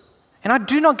daughters, and I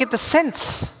do not get the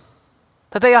sense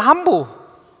that they are humble.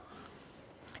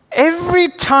 Every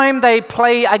time they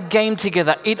play a game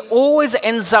together, it always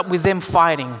ends up with them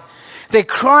fighting. They're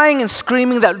crying and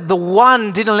screaming that the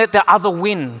one didn't let the other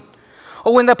win.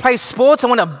 Or when they play sports, they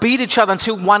want to beat each other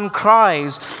until one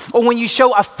cries. Or when you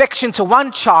show affection to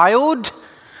one child,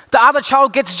 the other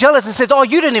child gets jealous and says, oh,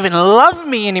 you don't even love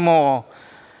me anymore.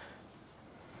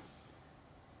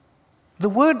 The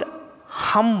word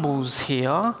humbles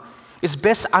here is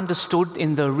best understood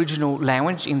in the original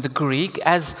language, in the Greek,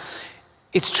 as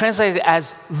it's translated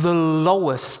as the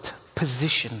lowest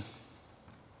position.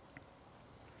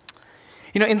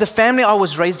 You know, in the family I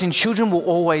was raised in, children were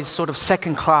always sort of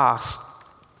second class.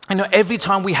 You know, every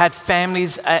time we had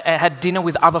families, had dinner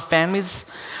with other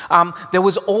families, there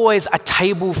was always a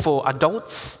table for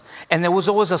adults, and there was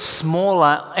always a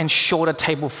smaller and shorter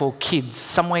table for kids,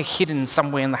 somewhere hidden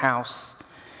somewhere in the house.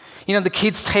 You know, the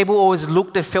kids' table always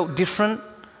looked and felt different.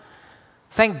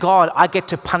 Thank God I get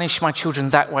to punish my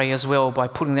children that way as well by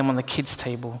putting them on the kids'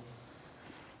 table.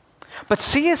 But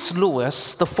C.S.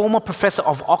 Lewis, the former professor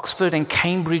of Oxford and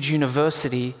Cambridge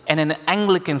University and an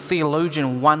Anglican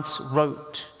theologian, once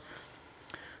wrote,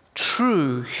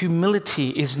 true humility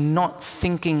is not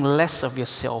thinking less of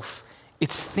yourself,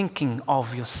 it's thinking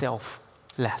of yourself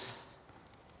less.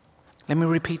 Let me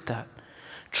repeat that.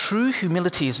 True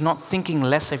humility is not thinking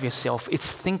less of yourself, it's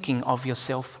thinking of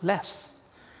yourself less.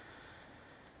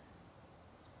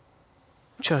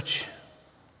 Church,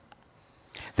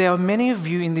 There are many of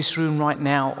you in this room right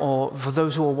now, or for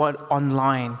those who are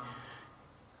online,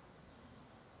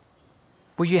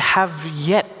 where you have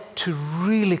yet to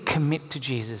really commit to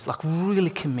Jesus, like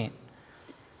really commit.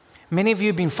 Many of you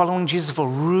have been following Jesus for a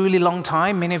really long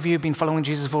time. Many of you have been following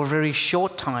Jesus for a very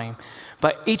short time.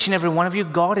 But each and every one of you,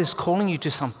 God is calling you to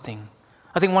something.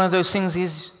 I think one of those things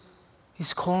is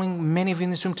He's calling many of you in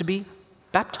this room to be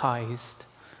baptized.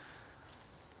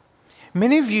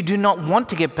 Many of you do not want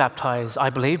to get baptized,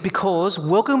 I believe, because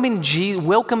welcoming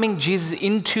Jesus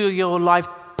into your life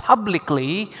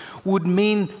publicly would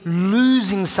mean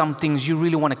losing some things you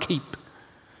really want to keep.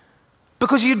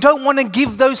 Because you don't want to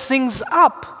give those things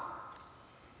up.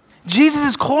 Jesus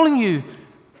is calling you,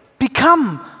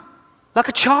 become like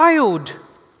a child.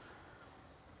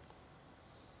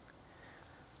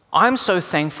 I'm so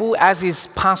thankful, as is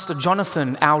Pastor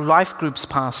Jonathan, our life groups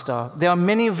pastor. There are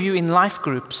many of you in life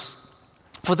groups.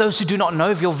 For those who do not know,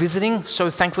 if you're visiting,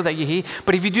 so thankful that you're here.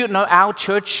 But if you do not know, our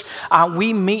church,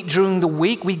 we meet during the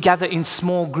week. We gather in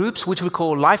small groups, which we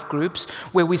call life groups,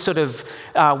 where we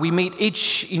we meet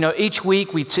each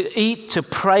week. To eat, to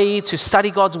pray, to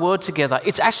study God's word together.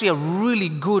 It's actually a really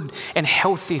good and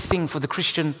healthy thing for the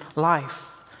Christian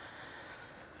life.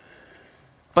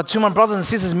 But to my brothers and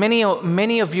sisters,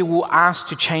 many of you will ask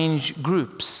to change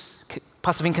groups.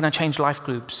 Pastor Vin, can I change life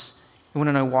groups? You want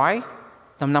to know why?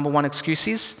 The number one excuse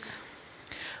is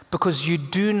because you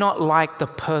do not like the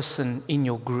person in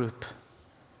your group.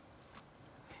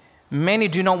 Many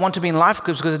do not want to be in life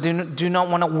groups because they do not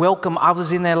want to welcome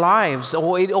others in their lives,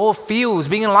 or it all feels,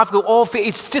 being in a life group,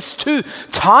 it's just too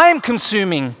time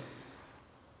consuming.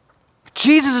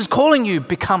 Jesus is calling you,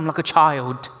 become like a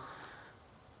child.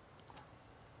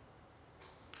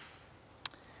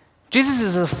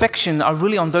 Jesus' affection are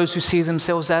really on those who see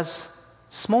themselves as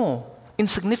small,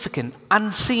 insignificant,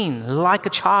 unseen, like a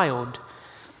child.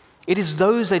 It is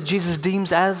those that Jesus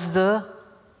deems as the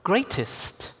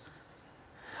greatest.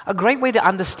 A great way to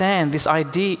understand this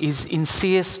idea is in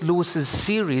C.S. Lewis's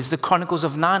series, The Chronicles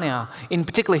of Narnia, in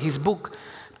particular his book,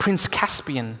 Prince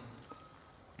Caspian.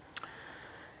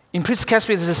 In Prince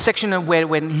Caspian, there's a section where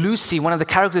when Lucy, one of the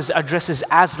characters, addresses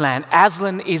Aslan.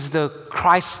 Aslan is the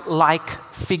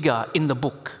Christ-like figure in the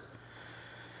book.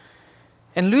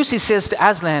 And Lucy says to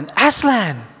Aslan,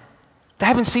 Aslan! They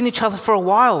haven't seen each other for a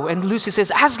while. And Lucy says,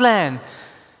 Aslan!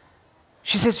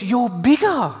 She says, you're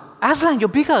bigger. Aslan, you're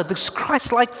bigger. This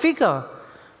Christ-like figure.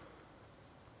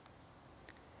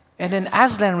 And then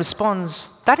Aslan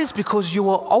responds, that is because you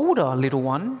are older, little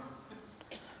one.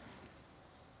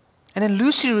 And then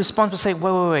Lucy responds by saying,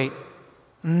 wait.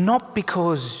 Not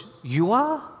because you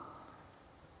are?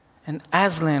 And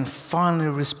Aslan finally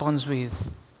responds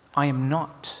with, I am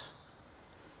not.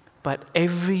 But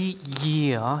every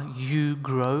year you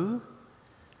grow,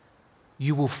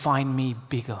 you will find me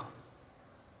bigger.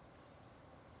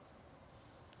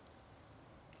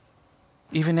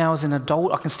 Even now as an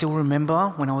adult, I can still remember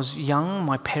when I was young,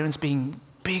 my parents being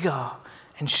bigger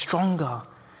and stronger.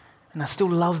 And I still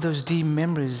love those deep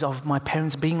memories of my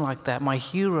parents being like that, my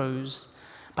heroes.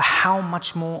 But how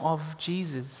much more of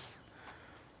Jesus?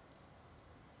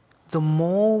 The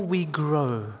more we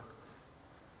grow,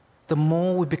 the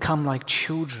more we become like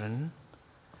children,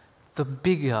 the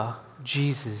bigger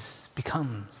Jesus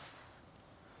becomes.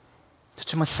 So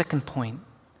to my second point,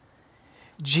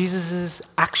 Jesus'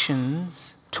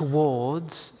 actions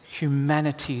towards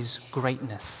humanity's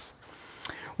greatness.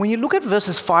 When you look at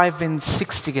verses 5 and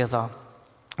 6 together,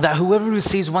 that whoever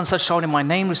receives one such child in my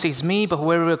name receives me, but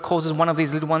whoever causes one of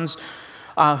these little ones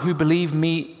who believe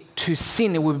me to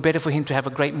sin, it would be better for him to have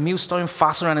a great millstone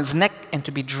fastened around his neck and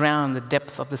to be drowned in the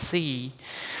depth of the sea.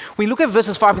 When you look at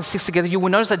verses 5 and 6 together, you will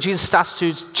notice that Jesus starts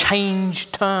to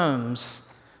change terms.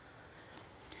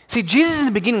 See, Jesus in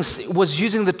the beginning was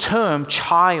using the term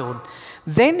child.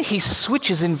 Then he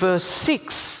switches in verse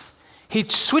 6. He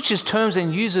switches terms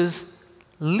and uses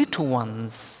little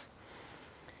ones.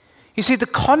 You see, the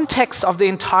context of the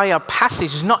entire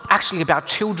passage is not actually about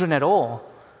children at all.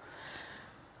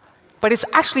 But it's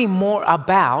actually more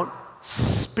about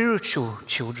spiritual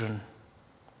children.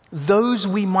 Those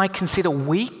we might consider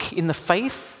weak in the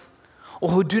faith, or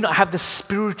who do not have the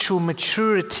spiritual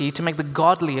maturity to make the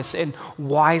godliest and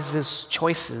wisest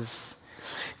choices.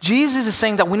 Jesus is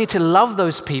saying that we need to love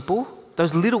those people,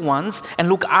 those little ones, and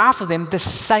look after them the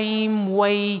same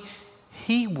way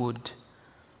He would.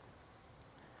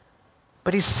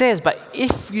 But He says, but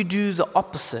if you do the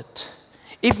opposite,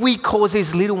 if we cause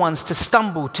these little ones to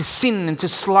stumble, to sin, and to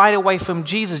slide away from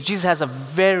Jesus, Jesus has a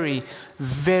very,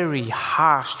 very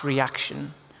harsh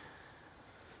reaction.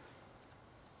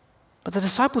 But the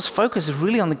disciples' focus is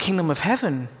really on the kingdom of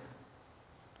heaven.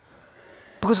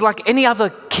 Because like any other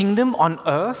kingdom on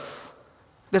earth,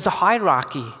 there's a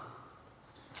hierarchy.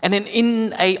 And then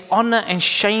in a honor and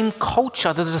shame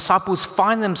culture that the disciples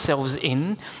find themselves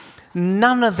in,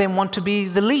 none of them want to be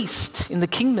the least in the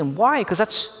kingdom. Why? Because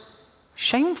that's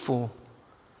shameful.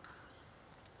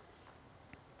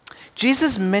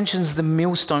 Jesus mentions the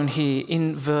millstone here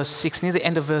in verse 6, near the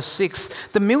end of verse 6.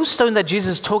 The millstone that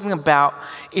Jesus is talking about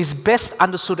is best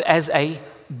understood as a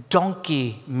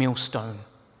donkey millstone.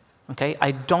 Okay,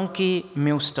 a donkey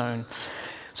millstone.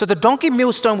 So the donkey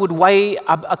millstone would weigh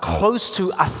close to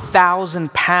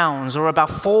 1,000 pounds, or about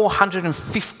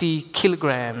 450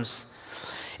 kilograms.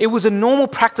 It was a normal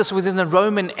practice within the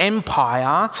Roman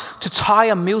Empire to tie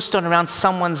a millstone around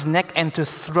someone's neck and to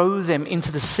throw them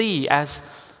into the sea as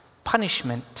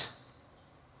punishment.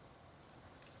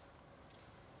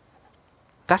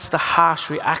 That's the harsh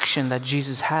reaction that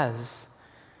Jesus has.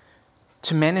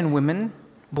 To men and women,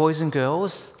 boys and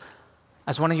girls,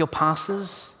 as one of your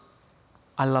pastors,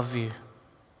 I love you.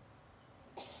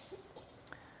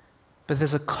 But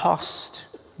there's a cost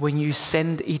when you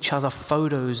send each other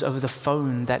photos over the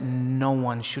phone that no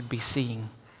one should be seeing.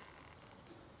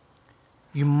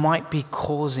 You might be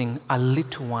causing a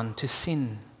little one to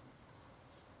sin.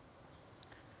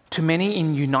 To many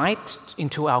in Unite,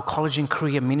 into our college and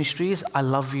career ministries, I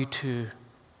love you too.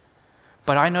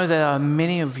 But I know there are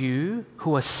many of you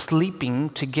who are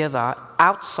sleeping together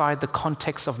outside the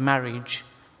context of marriage.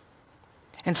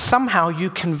 And somehow you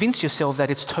convince yourself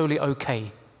that it's totally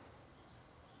okay.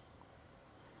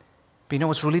 But you know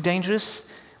what's really dangerous?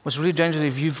 What's really dangerous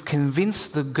if you've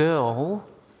convinced the girl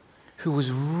who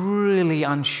was really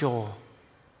unsure,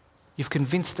 you've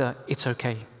convinced her it's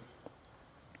okay.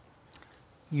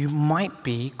 You might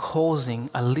be causing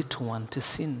a little one to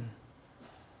sin.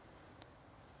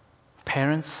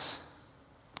 Parents,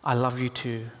 I love you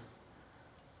too.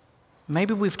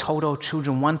 Maybe we've told our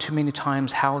children one too many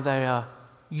times how they are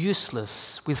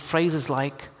useless with phrases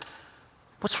like,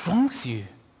 "What's wrong with you?"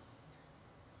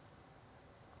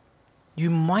 You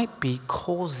might be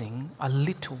causing a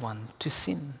little one to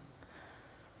sin.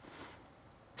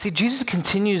 See, Jesus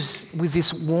continues with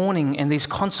this warning and these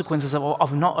consequences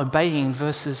of not obeying in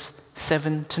verses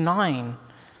 7 to 9.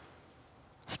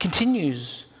 He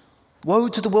continues, "Woe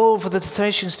to the world for the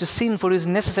temptations to sin, for it is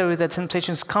necessary that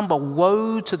temptations come, but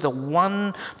woe to the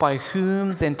one by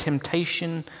whom then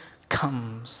temptation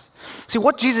comes." See,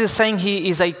 what Jesus is saying here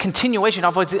is a continuation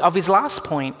of his last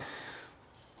point.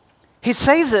 He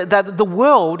says that the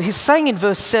world, he's saying in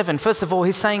verse 7, first of all,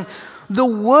 he's saying the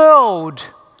world,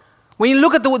 when you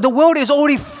look at the world is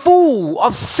already full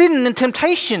of sin and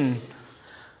temptation.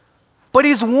 But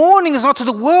his warning is not to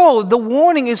the world, the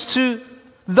warning is to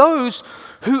those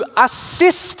who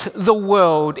assist the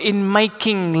world in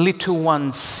making little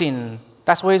ones sin.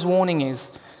 That's where his warning is.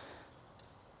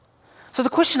 So the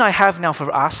question I have now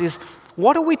for us is,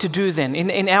 what are we to do then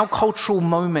in our cultural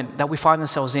moment that we find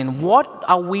ourselves in? What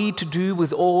are we to do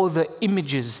with all the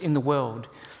images in the world?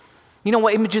 You know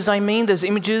what images I mean? Those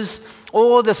images,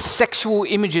 all the sexual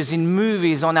images in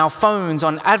movies, on our phones,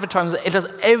 on advertisements, it is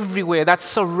everywhere that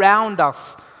surround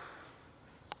us.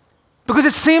 Because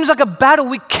it seems like a battle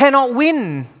we cannot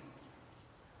win.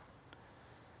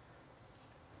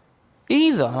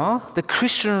 Either the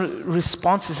Christian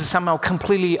response is to somehow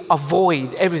completely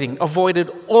avoid everything,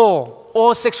 avoided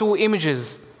all sexual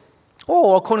images.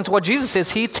 Or, according to what Jesus says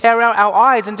here, tear out our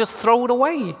eyes and just throw it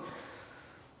away.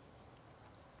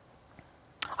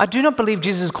 I do not believe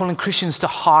Jesus is calling Christians to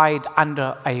hide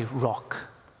under a rock.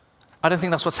 I don't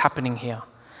think that's what's happening here.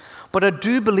 But I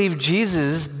do believe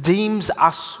Jesus deems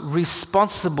us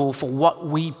responsible for what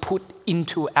we put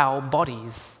into our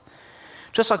bodies.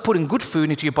 Just like putting good food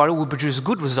into your body will produce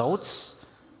good results,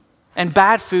 and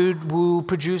bad food will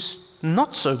produce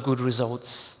not so good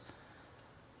results.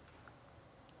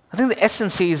 I think the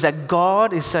essence here is that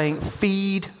God is saying,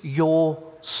 feed your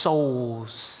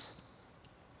souls.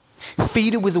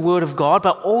 Feed it with the Word of God,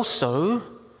 but also,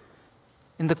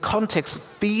 in the context,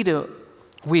 feed it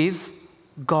with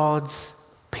God's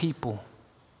people.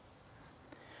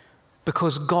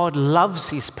 Because God loves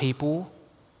His people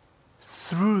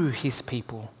through His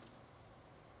people.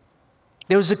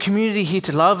 There is a community here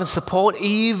to love and support,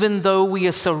 even though we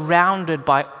are surrounded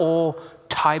by all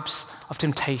types of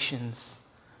temptations.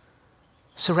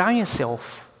 Surround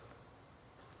yourself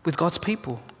with God's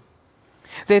people.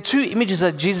 There are two images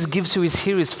that Jesus gives to his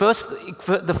hearers. First,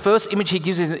 the first image he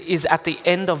gives is at the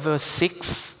end of verse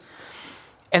 6.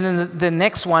 And then the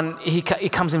next one,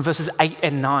 it comes in verses 8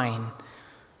 and 9.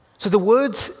 So the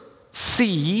words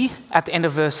sea at the end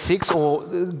of verse 6, or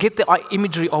get the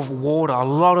imagery of water, a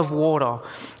lot of water.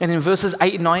 And in verses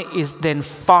 8 and 9 is then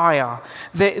fire.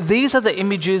 These are the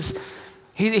images.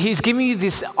 He's giving you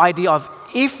this idea of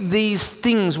if these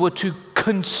things were to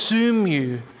consume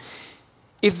you,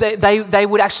 if they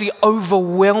would actually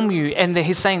overwhelm you, and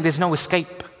he's saying there's no escape.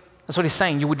 That's what he's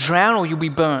saying. You would drown or you'll be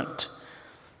burnt.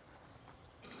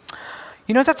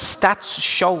 You know that stats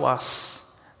show us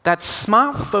that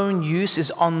smartphone use is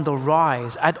on the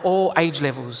rise at all age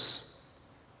levels.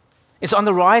 It's on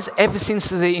the rise ever since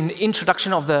the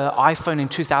introduction of the iPhone in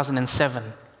 2007.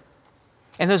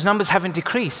 And those numbers haven't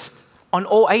decreased on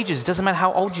all ages, doesn't matter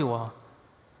how old you are.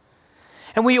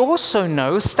 And we also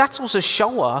know, stats also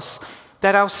show us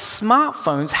that our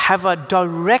smartphones have a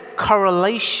direct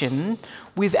correlation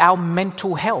with our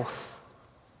mental health.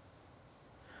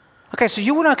 Okay, so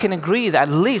you and I can agree that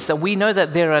at least that we know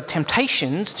that there are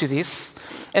temptations to this,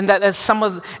 and that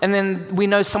and then we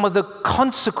know some of the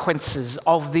consequences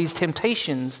of these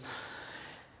temptations.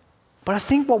 But I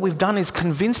think what we've done is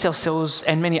convinced ourselves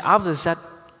and many others that,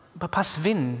 but Pastor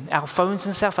Vin, our phones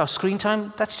and stuff, our screen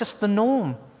time, that's just the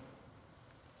norm.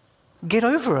 Get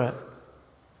over it.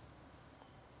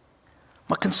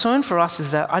 My concern for us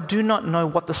is that I do not know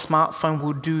what the smartphone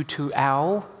will do to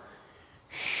our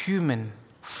human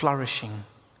flourishing.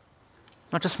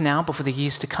 Not just now, but for the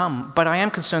years to come. But I am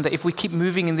concerned that if we keep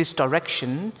moving in this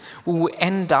direction, we will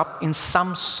end up in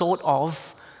some sort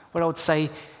of, what I would say,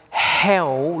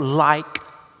 hell-like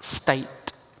state.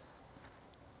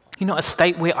 You know, a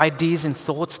state where ideas and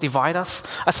thoughts divide us,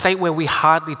 a state where we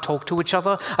hardly talk to each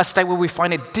other, a state where we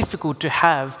find it difficult to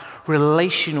have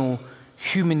relational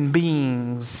human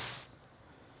beings.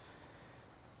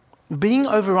 Being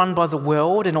overrun by the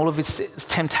world and all of its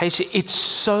temptation, it's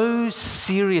so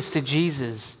serious to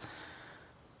Jesus.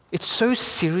 It's so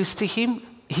serious to him.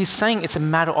 He's saying it's a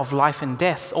matter of life and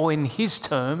death, or in his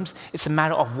terms, it's a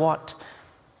matter of what?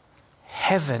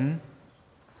 Heaven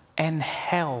and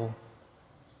hell.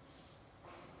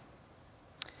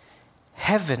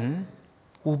 Heaven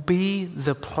will be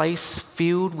the place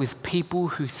filled with people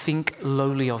who think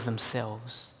lowly of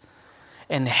themselves.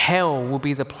 And hell will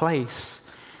be the place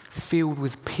filled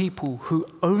with people who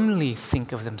only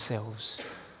think of themselves.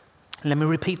 Let me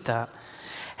repeat that.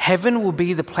 Heaven will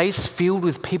be the place filled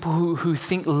with people who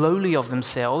think lowly of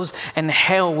themselves, and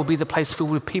hell will be the place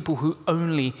filled with people who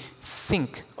only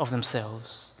think of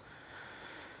themselves.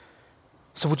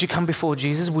 So would you come before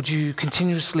Jesus? Would you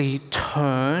continuously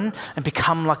turn and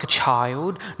become like a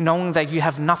child, knowing that you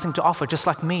have nothing to offer, just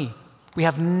like me? We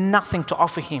have nothing to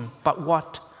offer him, but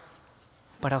what?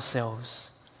 But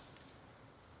ourselves.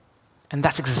 And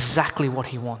that's exactly what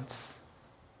he wants.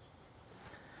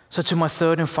 So to my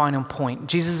third and final point,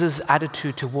 Jesus'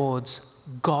 attitude towards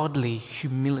godly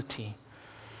humility.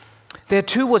 There are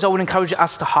two words I would encourage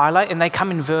us to highlight, and they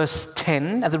come in verse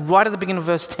 10, right at the beginning of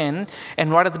verse 10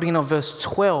 and right at the beginning of verse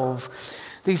 12.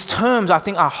 These terms, I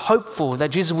think, are hopeful that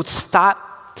Jesus would start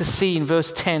to see in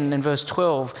verse 10 and verse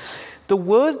 12. The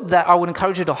word that I would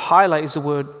encourage you to highlight is the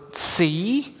word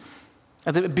see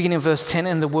at the beginning of verse 10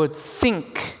 and the word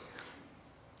think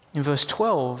in verse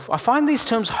 12. I find these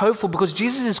terms hopeful because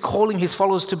Jesus is calling his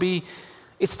followers to be,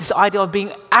 it's this idea of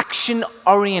being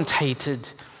action-orientated.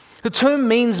 The term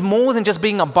means more than just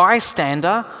being a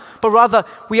bystander, but rather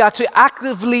we are to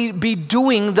actively be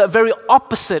doing the very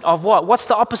opposite of what? What's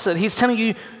the opposite? He's telling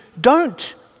you, do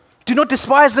not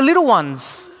despise the little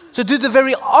ones. So do the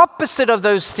very opposite of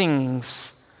those things.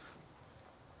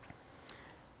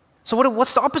 So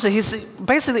what's the opposite? He's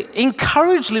basically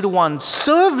encourage little ones,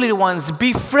 serve little ones,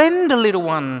 befriend a little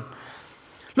one.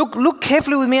 Look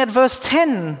carefully with me at verse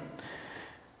 10.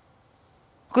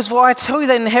 Because for I tell you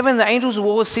that in heaven the angels will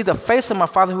always see the face of my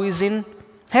Father who is in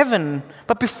heaven.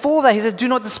 But before that he said, do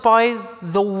not despise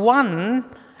the one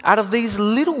out of these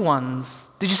little ones.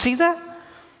 Did you see that?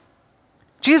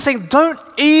 Jesus is saying, don't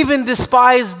even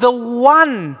despise the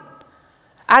one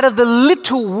out of the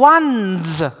little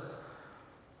ones.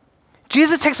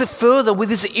 Jesus takes it further with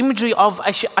this imagery of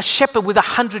a shepherd with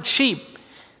 100 sheep.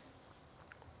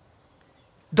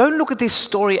 Don't look at this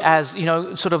story as,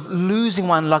 sort of losing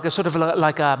one, like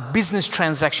a business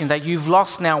transaction that you've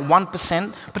lost now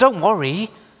 1%, but don't worry,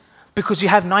 because you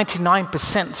have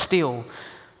 99% still.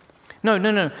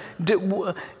 No.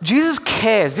 Jesus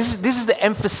cares. This is the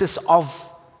emphasis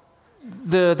of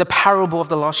the parable of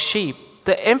the lost sheep.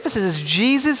 The emphasis is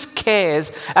Jesus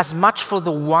cares as much for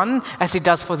the one as he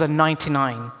does for the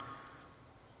 99.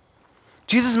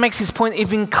 Jesus makes his point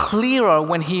even clearer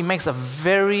when he makes a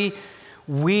very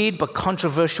weird but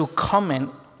controversial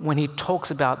comment when he talks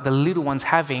about the little ones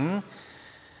having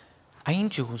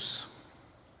angels.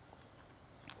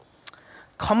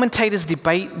 commentators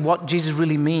debate what Jesus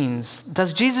really means.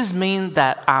 Does Jesus mean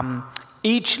that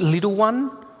each little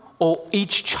one or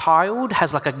each child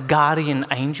has like a guardian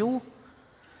angel?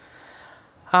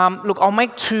 Look, I'll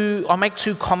make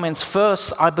two comments.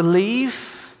 First, I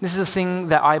believe, this is the thing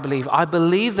that I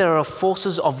believe there are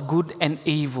forces of good and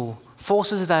evil,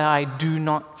 forces that I do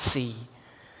not see.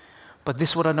 But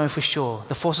this is what I know for sure.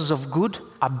 The forces of good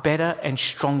are better and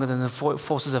stronger than the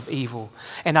forces of evil.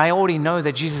 And I already know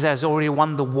that Jesus has already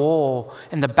won the war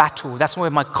and the battle. That's where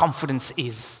my confidence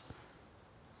is.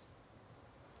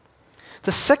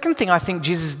 The second thing I think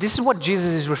this is what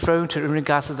Jesus is referring to in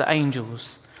regards to the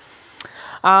angels.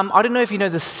 I don't know if you know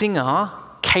the singer,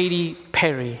 Katy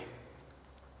Perry.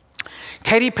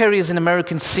 Katy Perry is an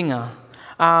American singer.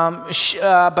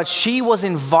 But she was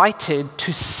invited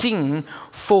to sing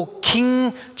for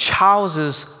King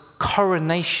Charles's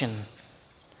coronation.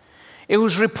 It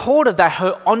was reported that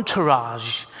her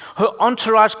entourage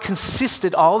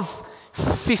consisted of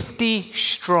 50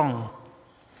 strong,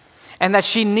 and that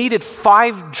she needed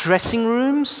 5 dressing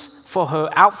rooms for her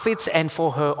outfits and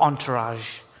for her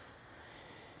entourage.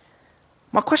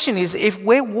 My question is, if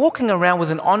we're walking around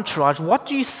with an entourage, what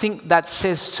do you think that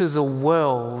says to the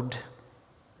world?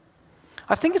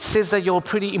 I think it says that you're a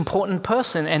pretty important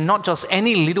person and not just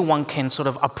any little one can sort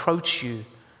of approach you.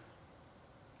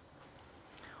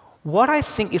 What I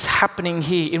think is happening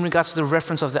here in regards to the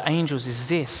reference of the angels is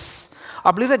this.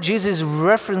 I believe that Jesus is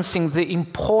referencing the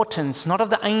importance, not of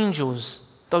the angels,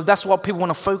 though that's what people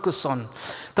want to focus on.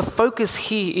 The focus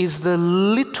here is the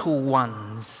little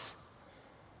ones.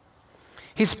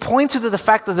 He's pointing to the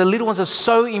fact that the little ones are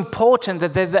so important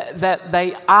that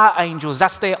they are angels.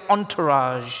 That's their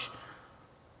entourage.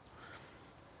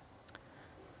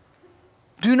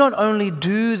 Do not only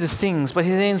do the things, but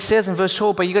he then says in verse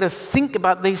 12, but you got to think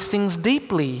about these things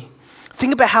deeply.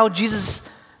 Think about how Jesus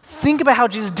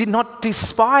did not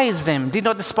despise them, did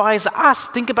not despise us.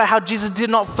 Think about how Jesus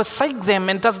did not forsake them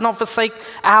and does not forsake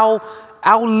our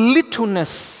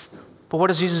littleness. But what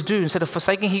does Jesus do? Instead of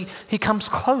forsaking, he comes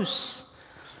close.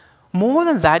 More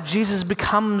than that, Jesus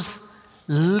becomes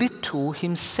little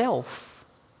himself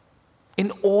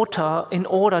in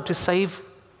order to save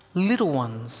little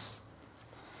ones.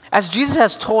 As Jesus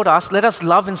has taught us, let us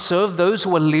love and serve those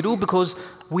who are little because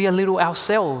we are little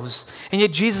ourselves. And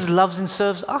yet Jesus loves and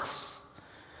serves us.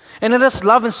 And let us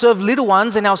love and serve little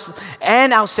ones and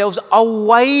ourselves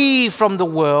away from the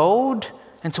world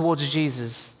and towards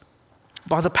Jesus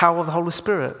by the power of the Holy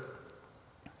Spirit.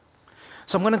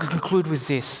 So I'm going to conclude with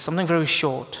this, something very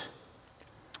short.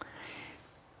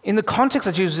 In the context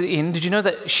that Jesus was in, did you know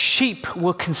that sheep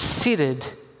were considered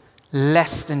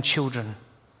less than children?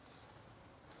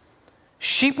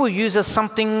 Sheep were used as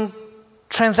something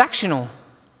transactional.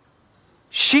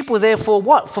 Sheep were there for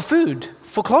what? For food,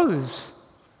 for clothes.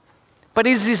 But it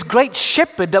is this great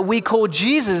shepherd that we call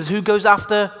Jesus who goes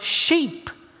after sheep.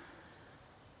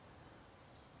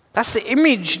 That's the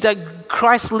image that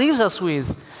Christ leaves us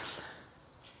with.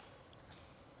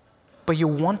 But you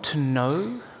want to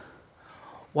know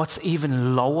what's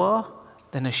even lower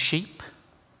than a sheep?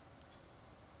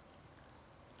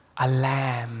 A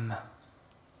lamb.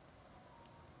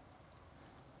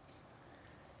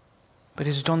 But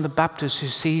it's John the Baptist who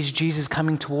sees Jesus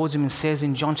coming towards him and says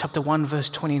in John chapter 1 verse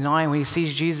 29, when he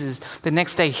sees Jesus, the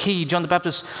next day John the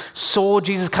Baptist, saw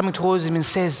Jesus coming towards him and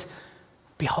says,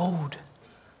 behold,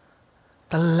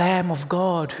 the Lamb of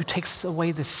God who takes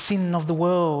away the sin of the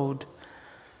world.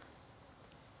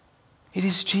 It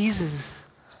is Jesus,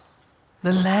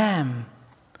 the Lamb,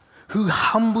 who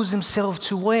humbles himself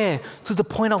to where? To the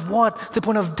point of what? To the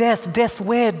point of death. Death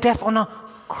where? Death on a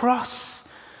cross.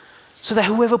 So that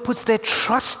whoever puts their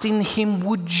trust in him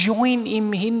would join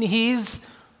him in his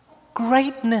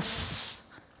greatness.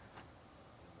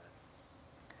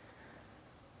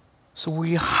 So will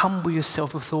you humble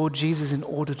yourself before Jesus in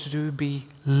order to be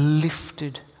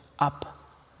lifted up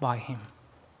by him?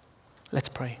 Let's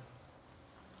pray.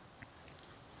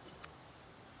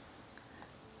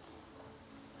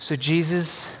 So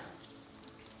Jesus,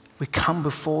 we come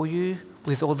before you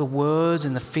with all the words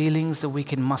and the feelings that we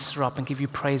can muster up and give you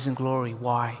praise and glory.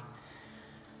 Why?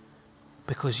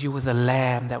 Because you were the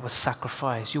Lamb that was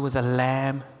sacrificed. You were the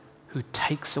Lamb who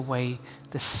takes away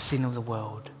the sin of the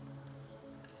world.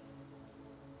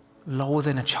 Lower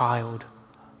than a child,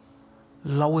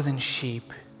 lower than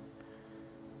sheep,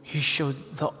 you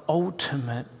showed the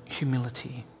ultimate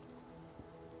humility.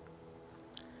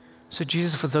 So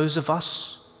Jesus, for those of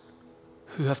us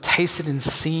who have tasted and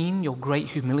seen your great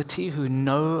humility, who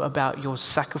know about the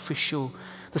sacrificial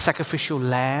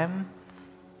lamb,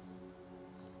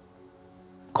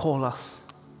 call us,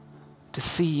 to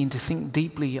see and to think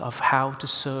deeply of how to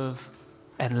serve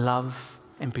and love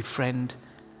and befriend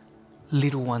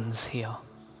little ones here.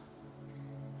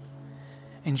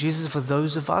 And Jesus, for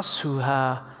those of us who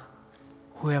have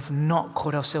not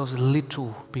called ourselves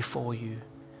little before you,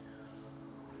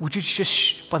 would you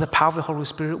just, by the power of the Holy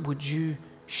Spirit, would you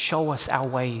show us our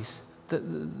ways?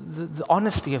 The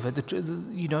honesty of it,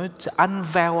 to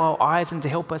unveil our eyes and to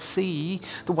help us see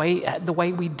the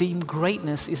way we deem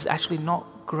greatness is actually not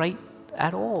great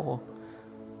at all.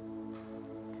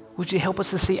 Would you help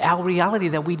us to see our reality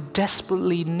that we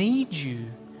desperately need you?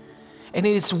 And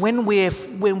it's when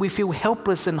we feel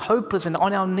helpless and hopeless and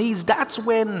on our knees, that's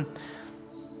when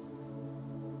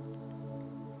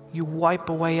you wipe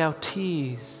away our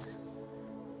tears.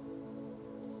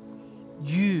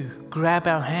 You grab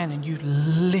our hand and you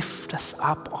lift us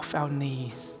up off our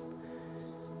knees.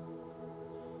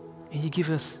 And you give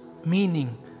us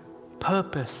meaning,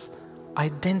 purpose,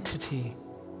 identity.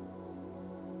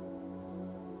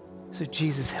 So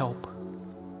Jesus, help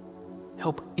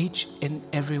each and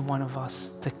every one of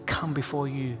us to come before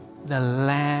you, the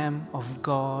Lamb of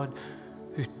God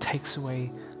who takes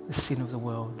away the sin of the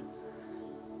world.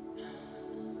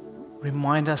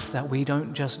 Remind us that we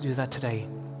don't just do that today,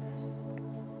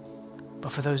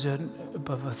 but for those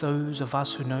of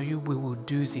us who know you, we will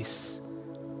do this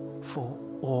for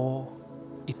all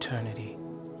eternity.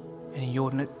 And in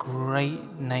your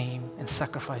great name and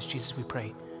sacrifice, Jesus, we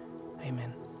pray.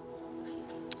 Amen.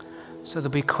 So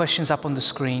there'll be questions up on the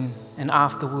screen, and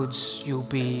afterwards you'll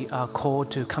be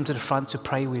called to come to the front to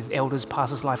pray with elders,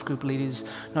 pastors, life group leaders,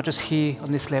 not just here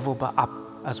on this level, but up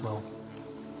as well.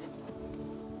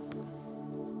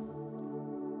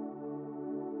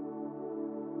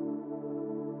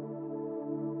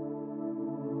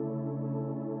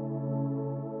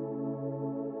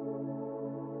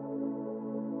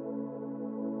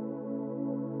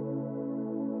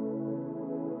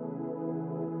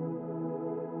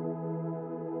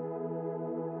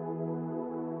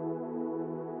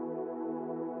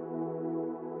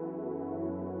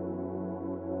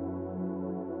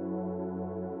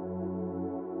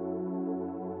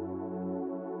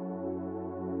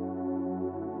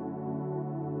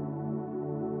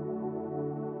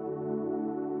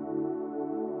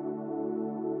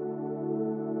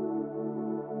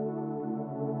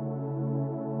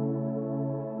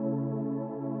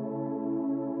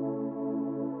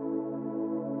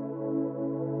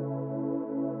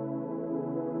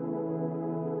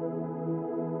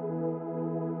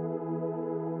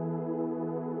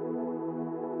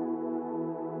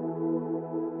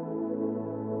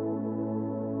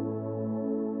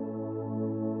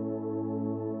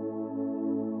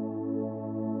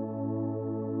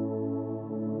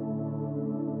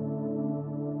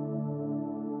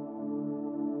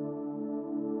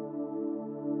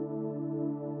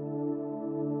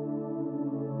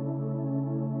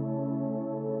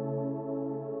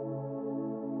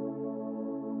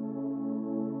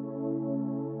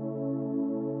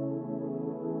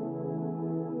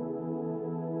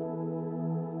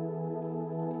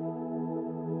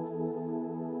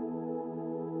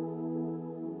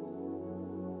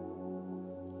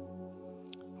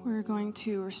 We're going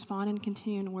to respond and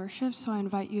continue in worship, so I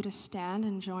invite you to stand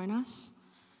and join us.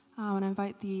 And I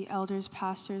invite the elders,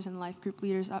 pastors, and life group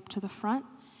leaders up to the front.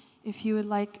 If you would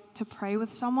like to pray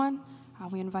with someone,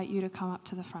 we invite you to come up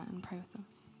to the front and pray with them.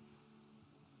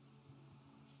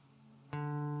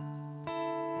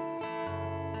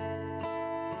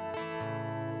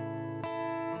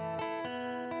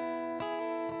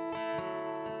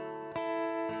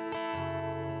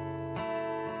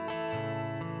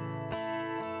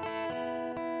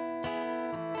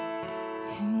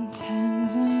 In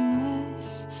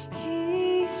tenderness,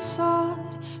 he sought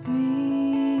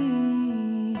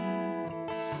me,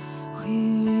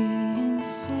 weary and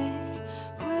sick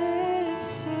with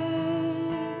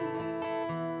sin,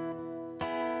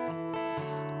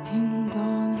 and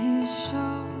on his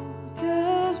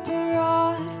shoulders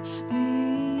brought me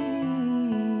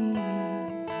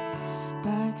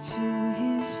back to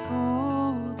his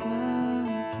fold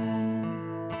again.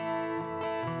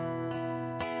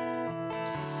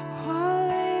 Why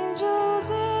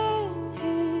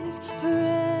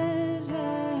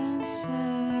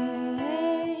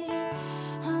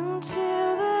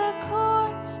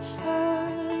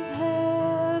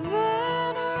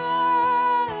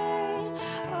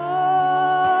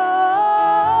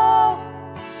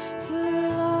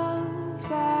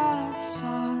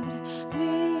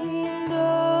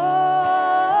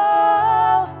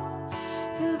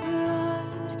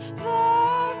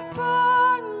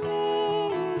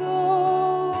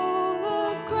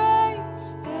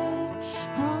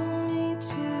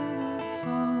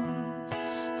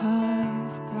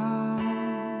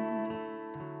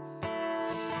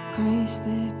Grace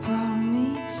that brought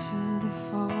me to the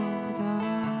fold of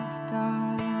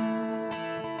God.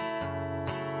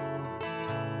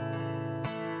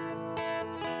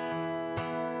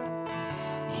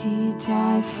 He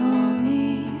died for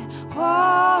me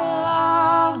while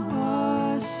I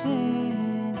was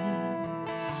sinning,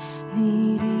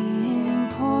 needy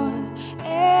and poor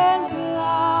and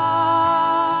blind.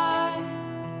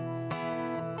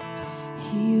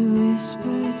 He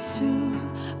whispered to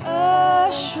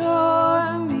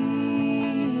assure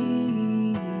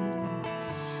me,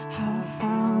 I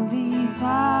found thee,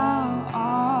 thou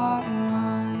art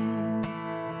mine.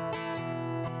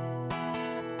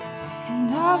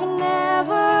 And I've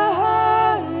never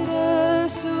heard a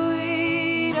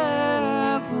sweeter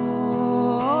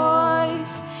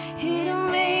voice. It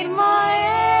made my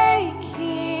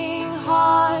aching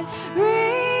heart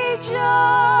rejoice.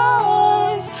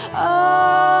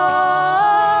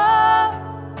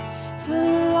 The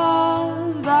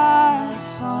love that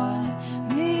sought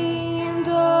me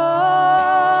endure,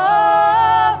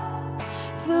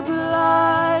 the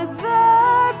blood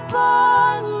that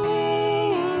bought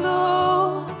me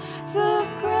endure, the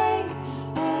grace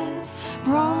that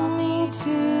brought me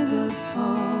to the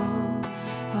fold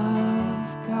of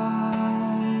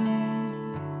God,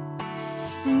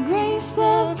 and grace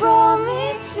that brought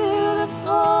me to the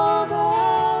fold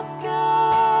of God.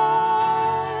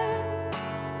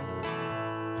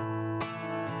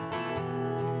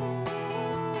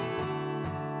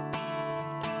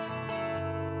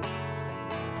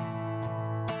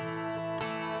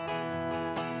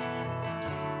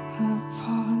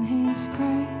 Upon His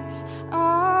grace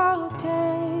I'll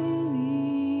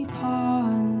daily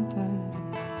ponder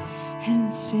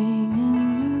and sing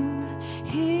anew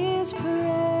His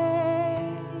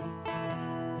praise,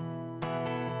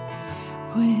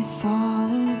 with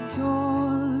all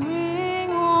adoring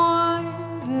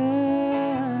wonder.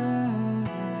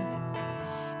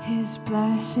 His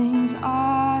blessings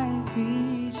I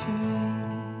retrace,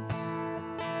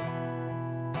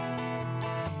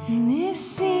 and this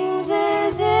seems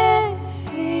as if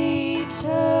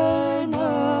eternal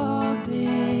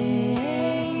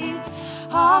days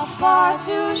are far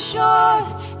too short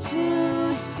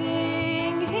to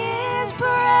sing His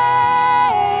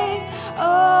praise.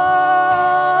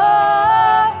 Oh,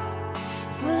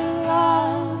 the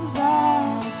love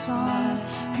that sought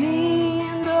me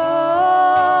endure,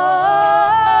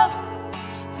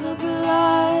 the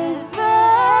blood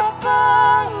that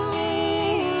bought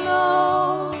me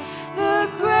know, the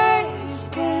grace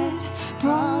that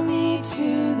brought me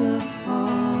to the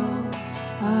fold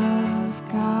of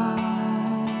God,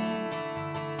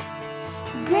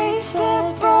 grace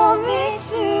that brought me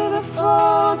to the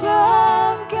fold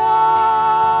of God.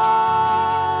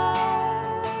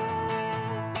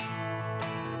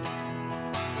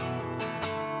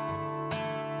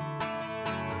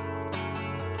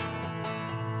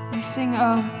 We sing,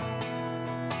 and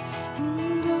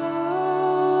oh,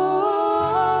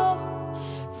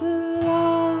 the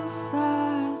love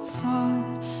that sought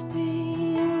me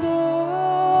endure,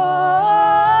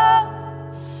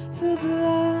 the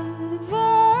blood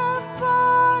that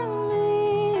bought me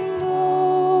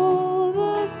endure,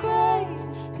 the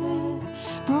grace that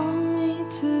brought me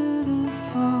to the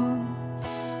fold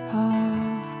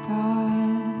of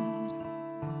God,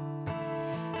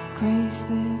 grace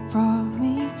that brought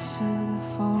me to the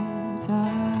fold of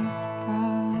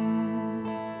God.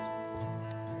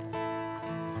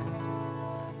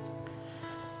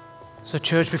 So,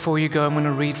 church, before you go, I'm going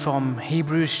to read from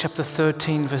Hebrews chapter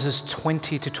 13, verses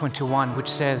 20 to 21, which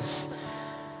says,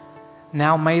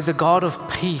 Now may the God of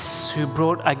peace, who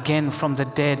brought again from the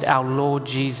dead our Lord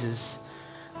Jesus,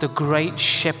 the great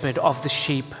shepherd of the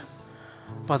sheep,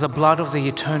 by the blood of the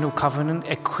eternal covenant,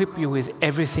 equip you with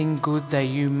everything good that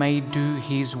you may do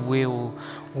His will,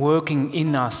 working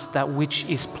in us that which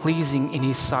is pleasing in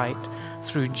His sight,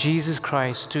 through Jesus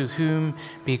Christ, to whom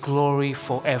be glory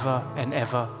forever and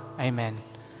ever. Amen.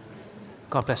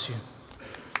 God bless you.